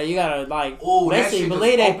 Yeah, you gotta like basically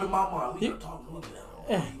believe that. Open my mind. We talk about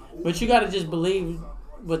that. But you gotta just believe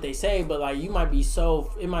what they say. But like it might be so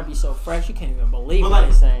fresh you can't even believe what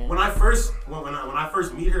they're saying. When I first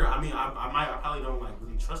meet her, I mean I probably don't like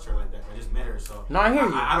really trust her like that. I just met her, so no, I hear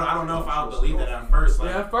you. I don't know if I would believe that at first. Like,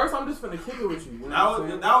 yeah, at first I'm just finna kick it with you.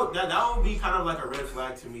 That would be kind of like a red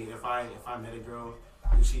flag to me if I met a girl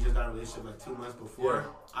and she just got a relationship like 2 months before.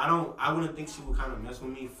 Yeah. I wouldn't think she would kind of mess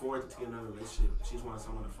with me for it to get another relationship. She just wanted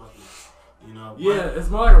someone to fuck with. You know, yeah, it's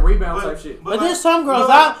more like a rebound type shit. But there's some girls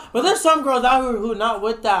out. But there's some girls out here who not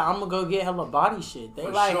with that. I'm gonna go get hella body shit. They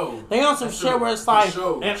they on some shit where it's like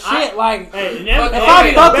shit. Like if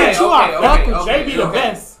I fuck with you, I fuck with you. They be the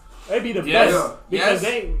best. They be the best because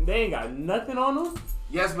they ain't got nothing on them.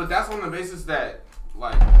 Yes, but that's on the basis that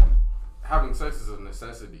like having sex is a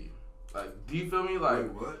necessity. Like, do you feel me?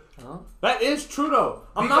 Like what? Huh? That is true though.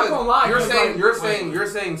 I'm not gonna lie. You're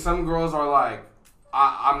saying some girls are like.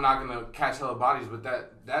 I'm not gonna catch hella bodies, but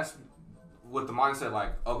that's with the mindset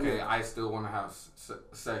like, okay, I still want to have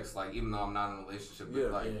sex, like even though I'm not in a relationship,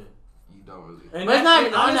 but you don't really. And but it's not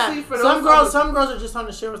even on that. Some girls are just on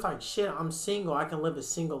the shit. It's like, shit, I'm single. I can live a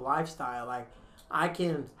single lifestyle. Like, I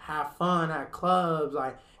can have fun at clubs.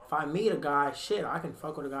 Like, if I meet a guy, shit, I can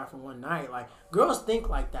fuck with a guy for one night. Like, girls think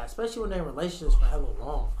like that, especially when they're in relationships for hella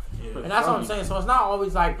long. Yeah, and that's what I'm saying. So it's not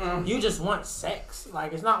always like you just want sex.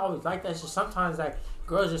 Like, it's not always like that. It's just sometimes like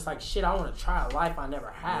girls just like, shit, I want to try a life I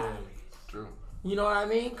never had. Yeah, true. You know what I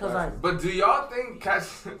mean? Cause like, but do y'all think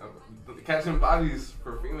catching bodies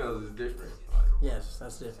for females is different? Like, yes,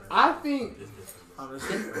 that's different. I think it's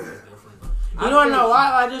different. You don't know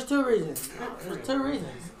why? Like, there's two reasons. There's two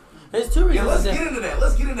reasons. Yeah, let's get into that.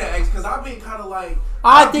 Let's get into that because I've been kind of like.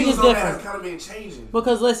 I think it's different. Has kind of been changing.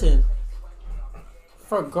 Because listen,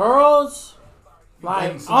 for girls,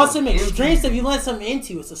 like on some extreme stuff, you let something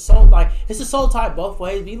into you. It's a soul tie both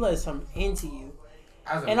ways. But you let something into you,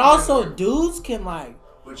 and also dudes can like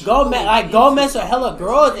go mess with hella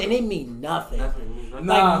girls and it mean nothing.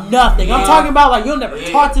 Nothing. I'm talking about like you'll never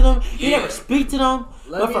talk to them, you never speak to them.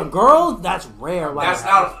 But for girls, that's rare. Like, that's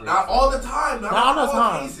not all the time. Not all the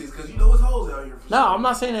time. Cases, because you know it's hoes out here. No, I'm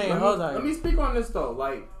not saying there ain't hoes out here. Let me speak on this though.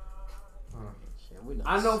 Like,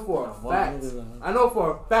 I know for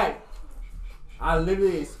a fact. I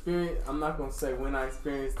literally experienced. I'm not gonna say when I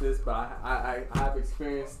experienced this, but I have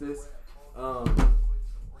experienced this.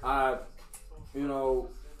 I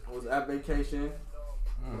was at vacation.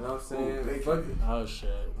 You know what I'm saying? Oh shit.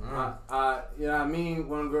 You know what I mean?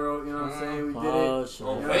 One girl, you know what I'm saying? We did it. Oh shit. You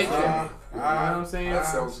know what I'm saying? That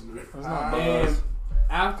sounds good. And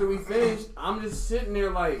after we finished, I'm just sitting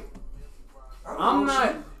there like, I'm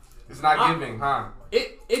not. It's not giving, huh?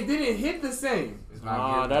 It didn't hit the same. It's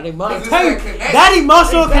not giving. That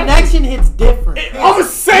emotional connection hits different. I'm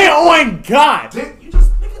saying, oh God. You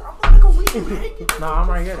just, I'm gonna leave you. No, I'm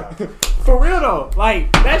right here though. For real though,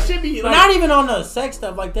 like that should be like, not even on the sex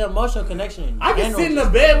stuff, like the emotional connection. I can sit in the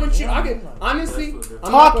bed with you. I can honestly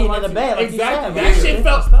talking in the bed. Like exactly. That shit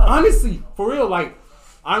felt honestly for real. Like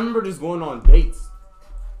I remember just going on dates.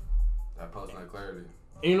 That post my clarity.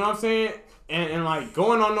 You know what I'm saying? And like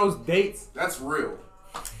going on those dates. That's real.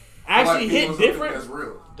 Actually hit different. That's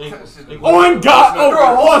real. Oh my God! I'm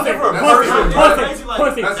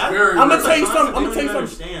gonna tell you something. I'm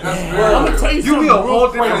gonna tell you something real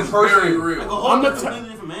crazy. I'm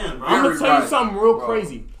gonna tell you something real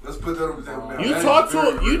crazy. Let's put that on the table now.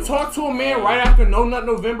 You talk to a man right after No Nut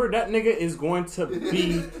November, that nigga is going to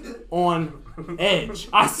be on edge.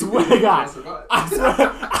 I swear to God. I swear.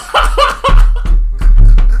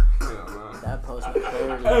 That post was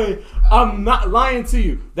crazy. Hey, I'm not lying to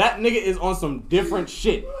you. That nigga is on some different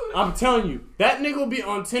shit. I'm telling you, that nigga will be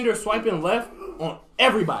on Tinder swiping left on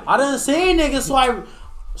everybody. I didn't see niggas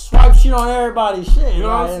swipe shit on everybody's shit. You know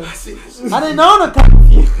what I'm saying? I didn't know the couple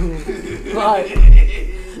few. Like,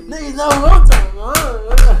 niggas know what I'm talking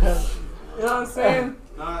about. You know what I'm saying?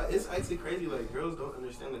 Nah, it's actually crazy. Like, girls don't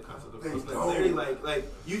understand the concept of first night. Literally, like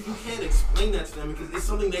you can't explain that to them because it's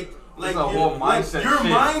something they like. It's a whole mindset. Your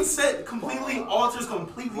shit. mindset completely alters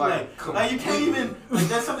completely. Like you can't even like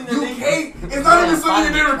that's something that they can't. It's not even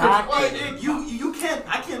something you did. Like you can't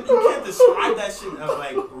describe that shit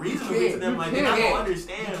like reasonably to them. Like they're not gonna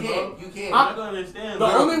understand, bro. You can't. They're not gonna understand. The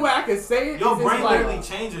only way I can say it your is brain like, literally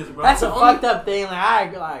changes, bro. That's a fucked up thing.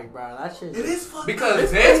 Like, bro, that shit. It is fucked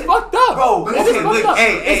because up. It's fucked up, bro. It's fucked up.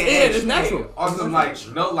 It's natural. On some like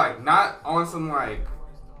not on some like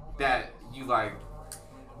that you like.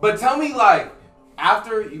 But tell me like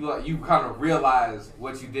after you kind of realize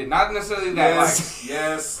what you did, not necessarily that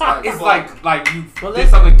yes. Like it's like you did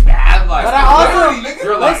something bad. Like, but I also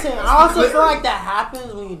listen. I also feel like that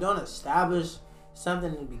happens when you don't establish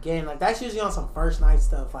something in the beginning. Like that's usually on some first night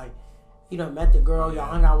stuff. Like you done met the girl, y'all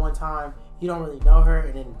hung out one time, you don't really know her,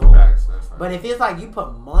 and then boom. That's But if it's like you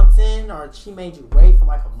put months in, or she made you wait for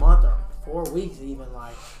like a month or 4 weeks, even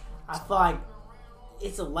like I feel like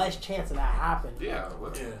it's a less chance of that happening. Yeah,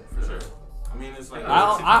 for sure. I mean, it's like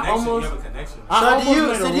I almost you have a connection.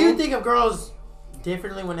 So do you think of girls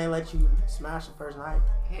differently when they let you smash the first night?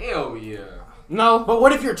 Hell yeah. No. But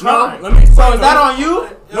what if you're trying? No, let me explain. So is that on you?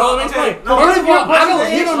 No, let me explain. No, First of all, I don't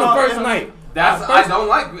hit on the first night. I don't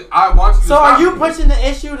like. I want you to So stop are you me. pushing the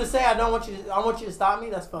issue to say I want you to stop me?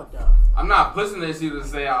 That's fucked up. I'm not pushing the issue to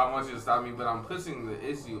say I want you to stop me, but I'm pushing the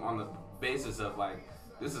issue on the basis of like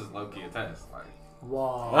this is low key a test. Like,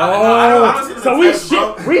 wow. So we shit.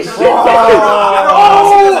 Oh,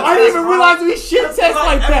 I didn't even realize we shit test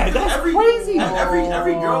like that. That's crazy.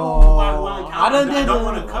 Every girl who I want to count, I don't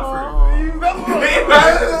want to cover.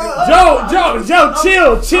 Joe,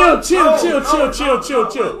 chill.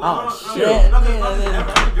 Oh shit.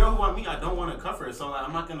 Every girl who I meet, I don't want to cover. So like,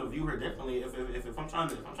 I'm not gonna view her differently if I'm trying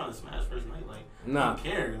to smash first night. Like, I don't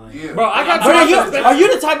care. Like, bro, I got. Are you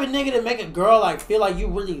the type of nigga to make a girl like feel like you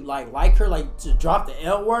really like her, like to drop the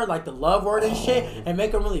L word, like the love word and shit, and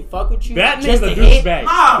make her really fuck with you? That nigga's a douchebag.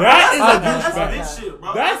 That is a douchebag. That's bitch shit,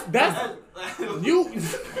 bro. That's you.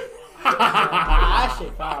 That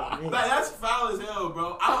shit foul. That's foul as hell,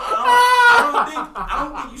 bro. I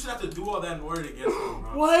don't think you should have to do all that in order to get some,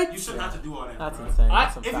 bro. What? You shouldn't have to do all that. That's bro. insane.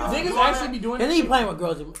 If niggas actually be doing that. And then you playing with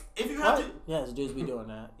girls. If you have to, yes, dudes be doing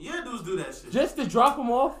that. Yeah, dudes do that shit. Just to drop them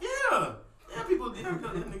off. Yeah, people.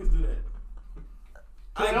 Niggas do that.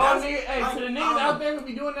 To the niggas out there who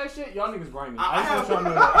be doing that shit, y'all niggas grimy. I just want y'all to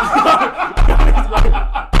know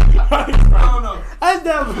I don't know. That's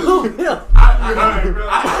that blue pill. I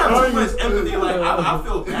have too much empathy. Like I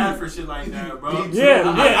feel bad for shit like that, bro. Yeah,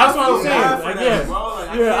 that's what I'm saying.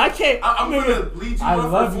 Like, I can't. I'm gonna bleed you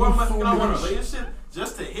up for 4 months and I want a much. relationship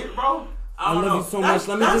just to hit, bro. I love you so much.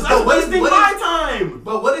 Let me that's just. wasting my time.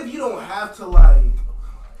 But what if you don't have to like?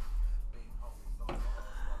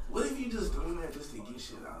 What if you just doing that just to get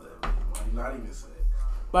shit out of it? Like not even say.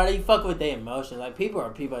 But you fuck with their emotions. Like people are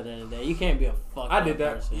people at the end of the day. You can't be a fuck. I did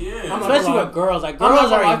that. Person. Yeah. Especially with girls. Like girls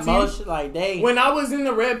are emotional. Like they. When I was in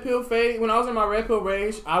the red pill phase, when I was in my red pill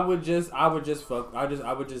rage, I would just fuck.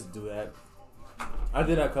 I would just do that. I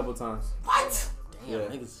did that a couple times. What? Damn,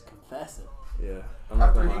 niggas confessing. Yeah.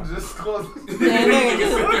 After you just closed. Nigga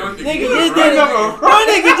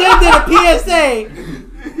just did a PSA.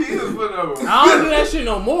 He just put over. I don't do that shit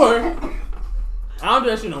no more.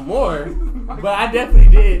 But I definitely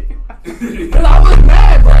did. Cause I was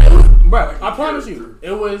mad, bro. I promise you,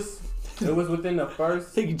 it was within the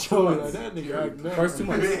first 2 months. First 2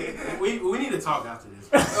 months. We need to talk after this.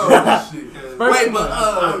 Oh shit. Wait, but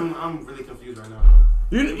I'm really confused right now.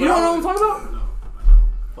 You don't know what I'm talking about? No.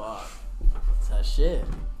 Fuck. It's that shit.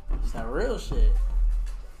 It's that real shit.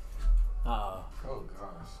 Oh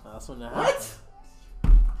gosh. That's when that happened.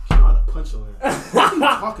 I'm trying to punch your ass. What are you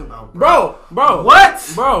talking about, bro? Bro.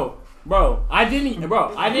 What? Bro, I didn't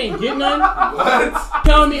get none. What?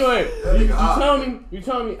 Tell me, wait. You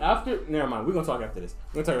tell me after. Never mind. We're gonna talk after this.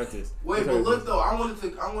 Wait, but look though, I wanted to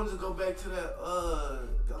go back to that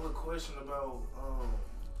little question about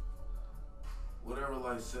whatever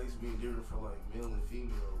like sex being different for like male and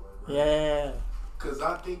female. Like, right? Yeah. Cause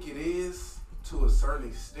I think it is to a certain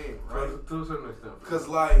extent, right? To a certain extent. Cause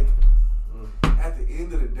like at the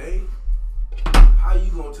end of the day, how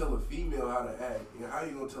you gonna tell a female how to act and how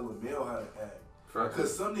you gonna tell a male how to act?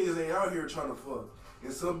 Cause some niggas ain't out here trying to fuck.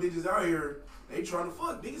 and some bitches out here, they trying to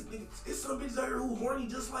fuck. Niggas, it's some bitches out here who horny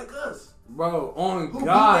just like us. Bro, on who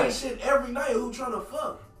God. Who do that shit every night, who trying to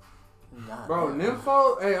fuck. Bro,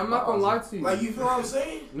 nympho, hey, I'm not gonna lie to you. Like, you feel what I'm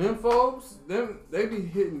saying? Nymphos, they be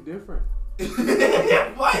hitting different.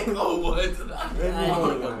 Mike, oh, what?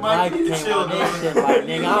 Mike, you chill, nigga. Like,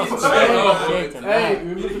 nigga, I'm straight tonight.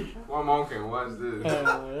 Hey, my mom can watch this.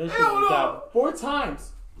 This shit got 4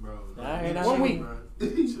 times. Bro, 1 week.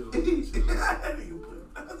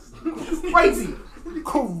 Crazy.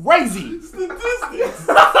 Crazy. Statistics.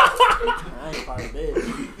 I ain't part of this.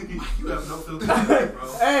 You have no filter,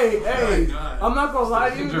 bro. Hey, I'm not gonna lie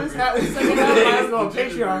to you. This second half has on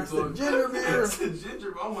Patreon. It's a ginger beer. It's a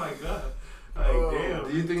ginger. Oh my god. Like, damn.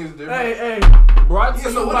 Do you think it's different? Hey. Brought to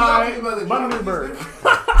you by Bundaberg.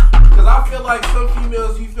 Because I feel like some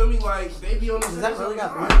females, you feel me, like, they be on the... Does that really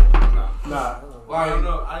got Nah. Well, I don't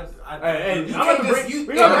know. Hey, you I'm can't gonna just, bring. you,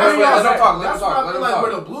 We gotta bring y'all back. That's why I feel like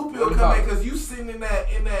where the blue pill come in, because you sitting in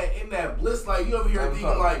that bliss, like, you over here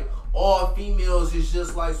thinking like all females is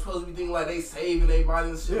just like supposed to be thinking like they saving their body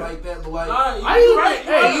and shit like that, but like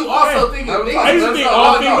you also thinking I used to think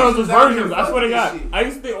all females was virgins. I swear to God, I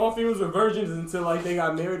used to think all females were virgins until like they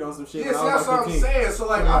got married on some shit. Yes, that's what I'm saying. So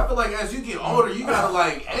like I feel like as you get older, you gotta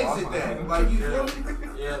like exit that. Like you feel me?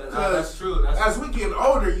 Yeah, that's true. As we get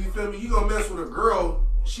older, you feel me? You gonna mess with a girl.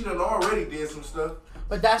 She done already did some stuff.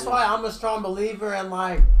 But that's why I'm a strong believer in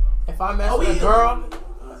like if I mess with a girl.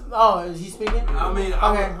 Oh, is he speaking? I mean, okay.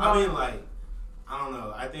 I mean, like, I don't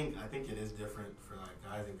know. I think it is different for like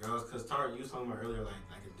guys and girls. Cause Tarik, you was talking about earlier, like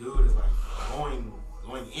a dude is like going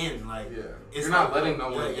in, like it's you're not letting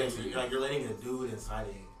no one into you. Like you're letting a dude inside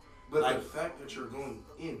of you. But like, the fact that you're going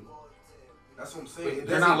in, that's what I'm saying.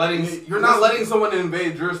 You're not letting someone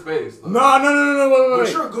invade your space. Though. No, wait.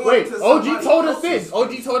 But you're going to OG told us this.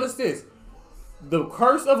 OG told us this. The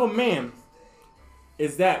curse of a man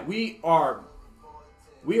is that we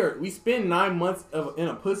spend 9 months in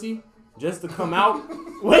a pussy just to come out.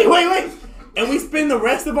 wait, and we spend the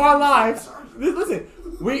rest of our lives. Listen,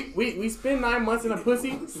 we spend 9 months in a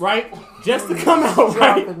pussy, right? Just to come out,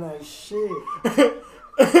 right? That shit.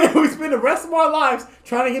 We spend the rest of our lives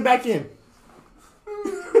trying to get back in.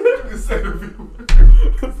 We spend the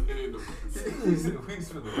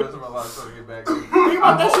rest of our lives trying to get back in. Think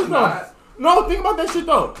about that shit though. No, think about that shit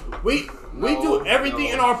though. We do everything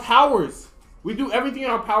in our powers. We do everything in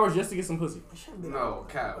our powers just to get some pussy. No,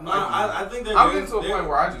 cap. No, I think that I'm getting to a point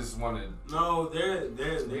where I just wanted. No,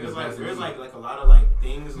 there's like a lot of like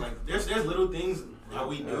things like there's little things that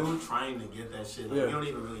we do trying to get that shit. Like, we don't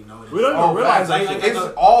even really know it. We don't even realize like it's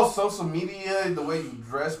all social media, the way you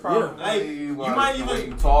dress, probably. Yeah. Like, you might even the way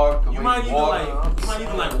you talk, you might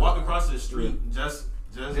even walk across the street just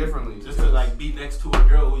differently, just to like be next to a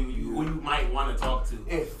girl who you might want to talk to.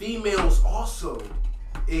 And females also,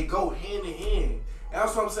 it go hand in hand.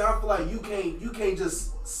 That's what I'm saying. I feel like you can't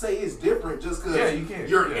just say it's different just because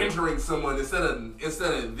you're entering someone instead of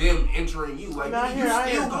them entering you. Like you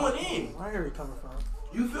still going in. I hear where you're coming from.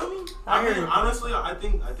 You feel me? I mean, honestly, I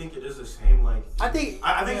think it is the same. Like I think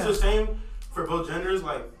it's the same for both genders.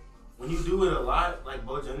 Like when you do it a lot, like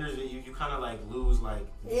both genders, you kind of like lose like.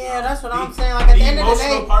 Yeah, that's what I'm saying. Like at the end of the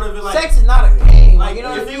day, part of it, like, sex is not a game. Like you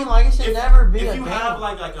know what I mean? Like it should never be a game. If you have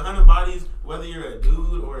like 100 bodies, whether you're a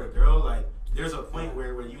dude or a girl, like there's a point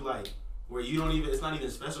where you like where you don't even. It's not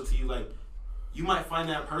even special to you. Like you might find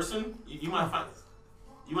that person. You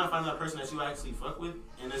might find that person that you actually fuck with,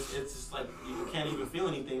 and it's just like you can't even feel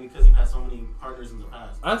anything because you had so many partners in the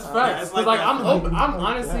past. That's facts. Like I'm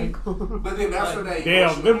honestly. But then that's what they.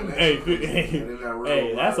 Damn,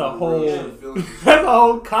 hey, that's a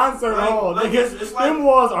whole concert hall. Niggas, like, them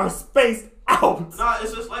walls are spaced out. Nah,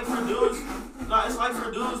 it's just like for dudes. It's like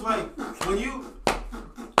for dudes. Like when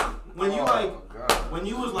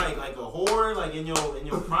you was like a whore, like in your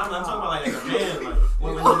prime. I'm talking about like a man, like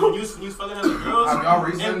when you fucking other girls. Have y'all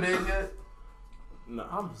reached them days yet? No,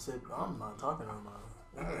 I'm sick. I'm not talking about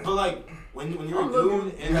it. But like when you're a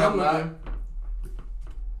dude and I'm not,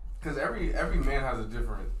 because every man has a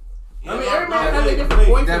different. I mean, every man has a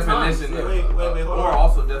different definition. Wait, hold on. Or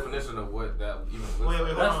also definition of what that even looks like.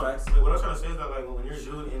 Wait, hold on. Wait, what I'm trying to say is that like when you're a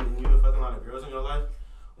dude and you've been fucking a lot of girls in your life,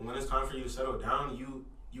 when it's time for you to settle down,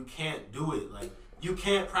 you can't do it. Like you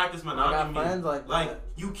can't practice monogamy. I got friends like that.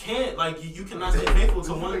 You can't you cannot stay faithful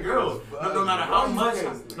to one girl no matter how much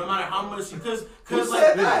because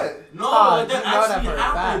like that? No, like that actually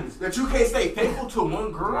happens. That you can't stay faithful to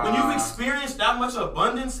one girl. When you've experienced that much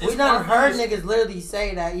abundance, we done heard niggas literally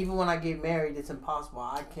say that even when I get married, it's impossible.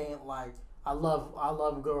 I can't like. I love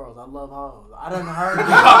girls. I love hoes. I done heard.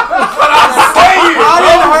 I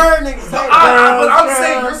didn't hear niggas say that. But I'm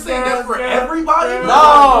saying you're saying that for everybody.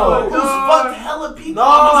 No, who's fucked hella people.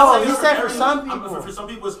 No, you said for some people. For some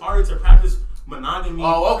people, it's harder to practice monogamy.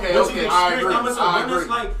 Oh, okay. I agree.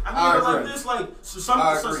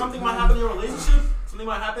 Something might happen in your relationship. Something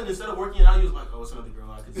might happen instead of working it out. You're like, oh, it's another girl.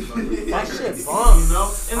 I could see that shit bomb. You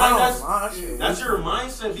know, and like that's your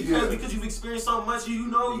mindset because you've experienced so much. You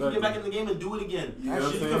know, you can get back in the game and do it again. You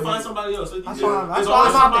can find somebody else. There's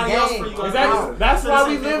always somebody else for you. Exactly. That's why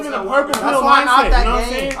we live in a purple pill mindset. You know what I'm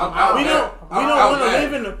saying? We don't want to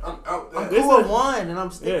live in the. I'm cool with one, and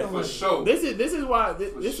I'm sticking with sure. This is why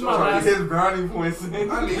this is my last. His brownie points. I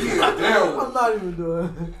need to get down. I'm not even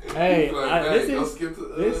doing. Hey,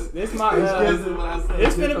 this my.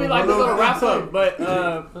 It's gonna be like a little wrap up, but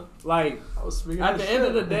like at the end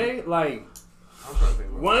of the day, like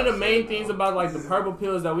one of the main things about like the purple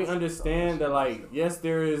pill is that we understand that like yes,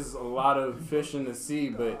 there is a lot of fish in the sea,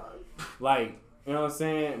 but like you know what I'm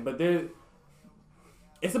saying. But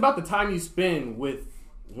it's about the time you spend with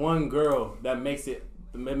one girl that makes it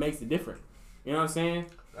different. You know what I'm saying?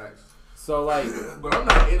 Thanks. So like, but I'm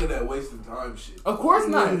not into that wasting time shit. Of course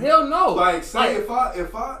not. Hell no. Like, say if I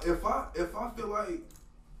feel like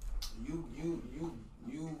you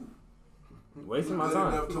wasting my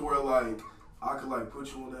time enough to where like I could like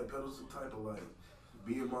put you on that pedestal type of like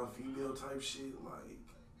being my female type shit,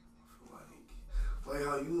 like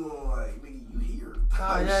how you on like nigga you here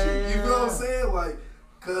type shit. You know what I'm saying? Like,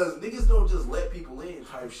 cause niggas don't just let people in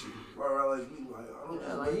type shit. Right, like me, like I don't.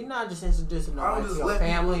 Yeah, like you're not just introducing no to your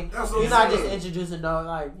family. You're not just introducing no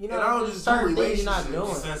like you know. And I don't just certain do things you're not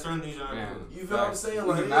doing. Certain things you're not doing. You feel what I'm saying?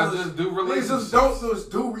 Like not just do relationships. Niggas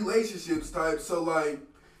just do relationships type. So like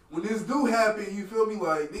when this do happen, you feel me?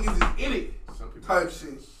 Like niggas is in it type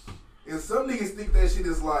shit. And some niggas think that shit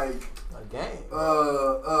is like a game.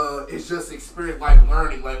 It's just experience, like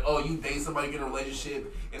learning. Like oh, you date somebody, get in a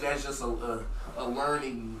relationship, and that's just a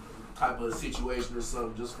learning type of situation or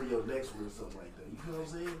something, just for your next one or something like that. You feel what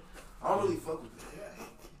I'm saying? I don't really fuck with that.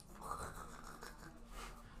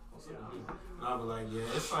 No, but like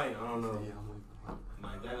it's like I don't know.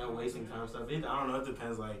 Like that wasting time stuff. I don't know. It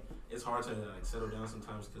depends. Like it's hard to like settle down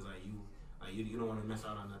sometimes because you don't want to miss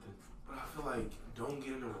out on nothing. But I feel like don't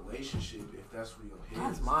get in a relationship if that's for your head.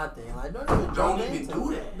 That's my thing. Like don't even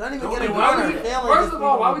do that. Don't even get involved. First of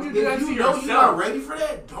all, why would you do that to yourself? You're not ready for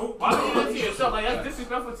that. Why would you do that to yourself? Like that's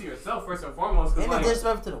disrespectful to yourself first and foremost. And it's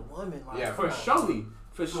disrespectful to the woman. Like, yeah, for surely.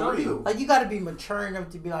 For sure. Like you gotta be mature enough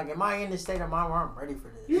to be like, am I in the state of mind where I'm ready for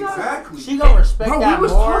this? Exactly. She gonna respect that more. We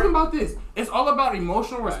was talking about this. It's all about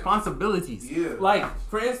emotional responsibilities. Yeah. Like,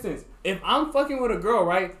 for instance, if I'm fucking with a girl,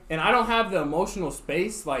 right, and I don't have the emotional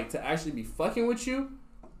space, like, to actually be fucking with you,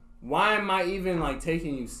 why am I even, like,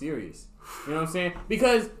 taking you serious? You know what I'm saying?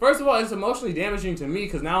 Because, first of all, it's emotionally damaging to me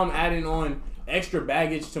because now I'm adding on extra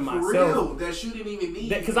baggage to myself. For real, that you didn't even need.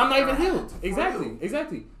 Because I'm not even healed.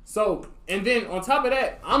 Exactly. So, and then on top of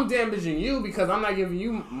that, I'm damaging you because I'm not giving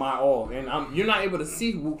you my all, and you're not able to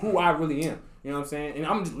see who I really am. You know what I'm saying? And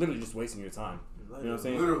I'm literally just wasting your time. You know what I'm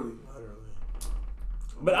saying? Literally.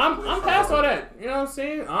 But I'm past all that. You know what I'm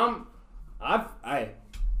saying?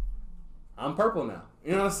 I'm purple now.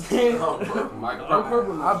 You know what I'm saying? I'm purple. I'm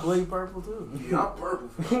purple now. I bleed purple too. Yeah, I'm purple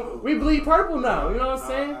for sure. We bleed purple now. You know what I'm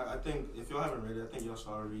saying? I think if y'all haven't read it, I think y'all should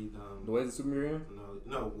read The Way of the Superman.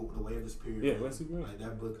 No, The Way of the Superior. Yeah, Way of the Superman. Like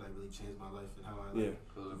that book, like really changed my life and how I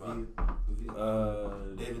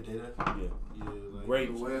David Data. Yeah. Like,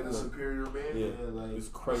 great. The Way of the Superior Man. Yeah, like it's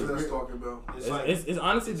crazy. What that's talking about? It's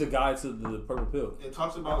honestly the guide to the purple pill. It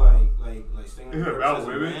talks about like staying about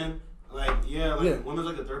women. Women's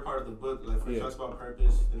like the third part of the book. Like he talks about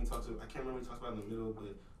purpose, and he talks about, I can't remember what he talks about in the middle,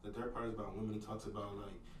 but the third part is about women. He talks about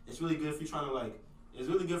like it's really good if you're trying to like it's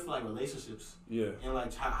really good for like relationships. Yeah. And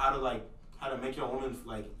like how to make your woman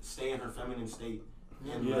like stay in her feminine state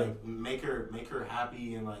and like make her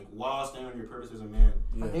happy and like while staying on your purpose as a man.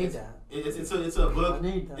 Yeah. I need that. It's a book. I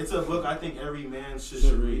need that. It's a book I think every man should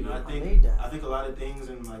read. And I think a lot of things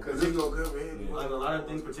and like because it's gonna come in. Like a lot of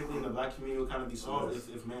things, particularly in the black community, will kind of be solved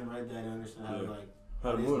if men read that and understand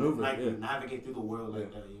how to navigate through the world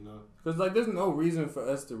like that. You know. Because like there's no reason for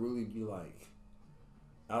us to really be like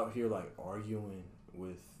out here like arguing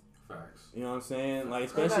with. Facts. You know what I'm saying? Like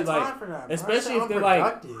especially if they're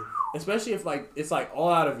like especially if like it's like all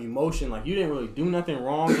out of emotion, like you didn't really do nothing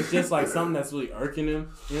wrong. It's just like something that's really irking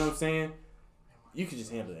them. You know what I'm saying? You could just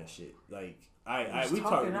handle that shit. Like we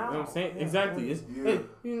talk. You know what I'm saying? Yeah, exactly. It's you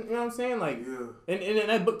know what I'm saying? Like and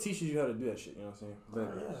that book teaches you how to do that shit. You know what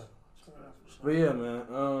I'm saying? But yeah,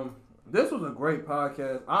 man. This was a great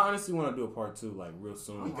podcast. I honestly want to do a part 2 like real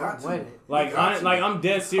soon. We got to. Like I'm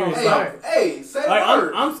dead serious. Hey, say like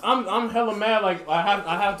word. I'm hella mad. Like I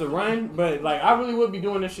have to run, but like I really would be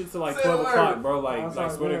doing this shit till like 12 o'clock, bro. Like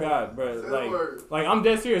swear to God, bro. Like I'm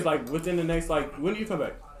dead serious. Like within the next when do you come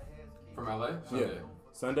back? From LA? Sunday. Yeah.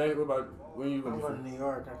 Sunday. What about when you I'm going to New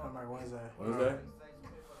York. I come back Wednesday. Wednesday.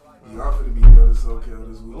 Y'all finna be doing this SoCal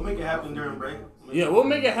this week. We'll make it happen during break. Yeah, we'll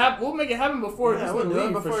make it happen. We'll make it happen before we'll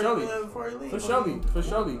leave before for Shelby. For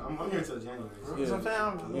Shelby. I'm here till January. So.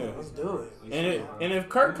 Yeah. Let's do it. And if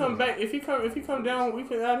Kirk come back, if he come down, we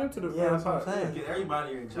can add him to the. Yeah, that's what I'm saying. Get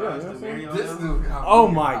everybody in charge. This dude. Oh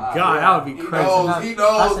my God, that would be crazy. He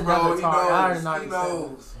knows, bro. He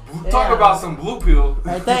knows. Talk about some blue pill.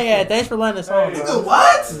 Hey, thanks for letting us on. Nigga,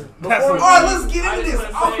 what? Alright, let's get into this.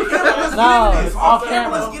 Off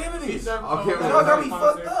camera, let's get into this. Y'all got me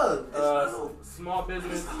fucked up. Small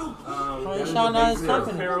business. Shout out his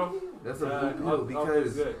company. That's a blue pill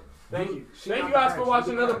because. Thank you. Thank you guys for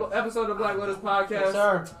watching another episode of Black Letters Podcast. Yes,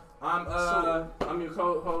 sir. I'm your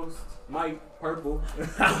co-host, Mike Purple.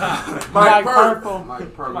 Mike Purple.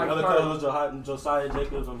 Another co-host, Josiah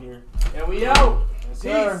Jacobs. I'm here. And we out. Yes,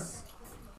 sir. Peace.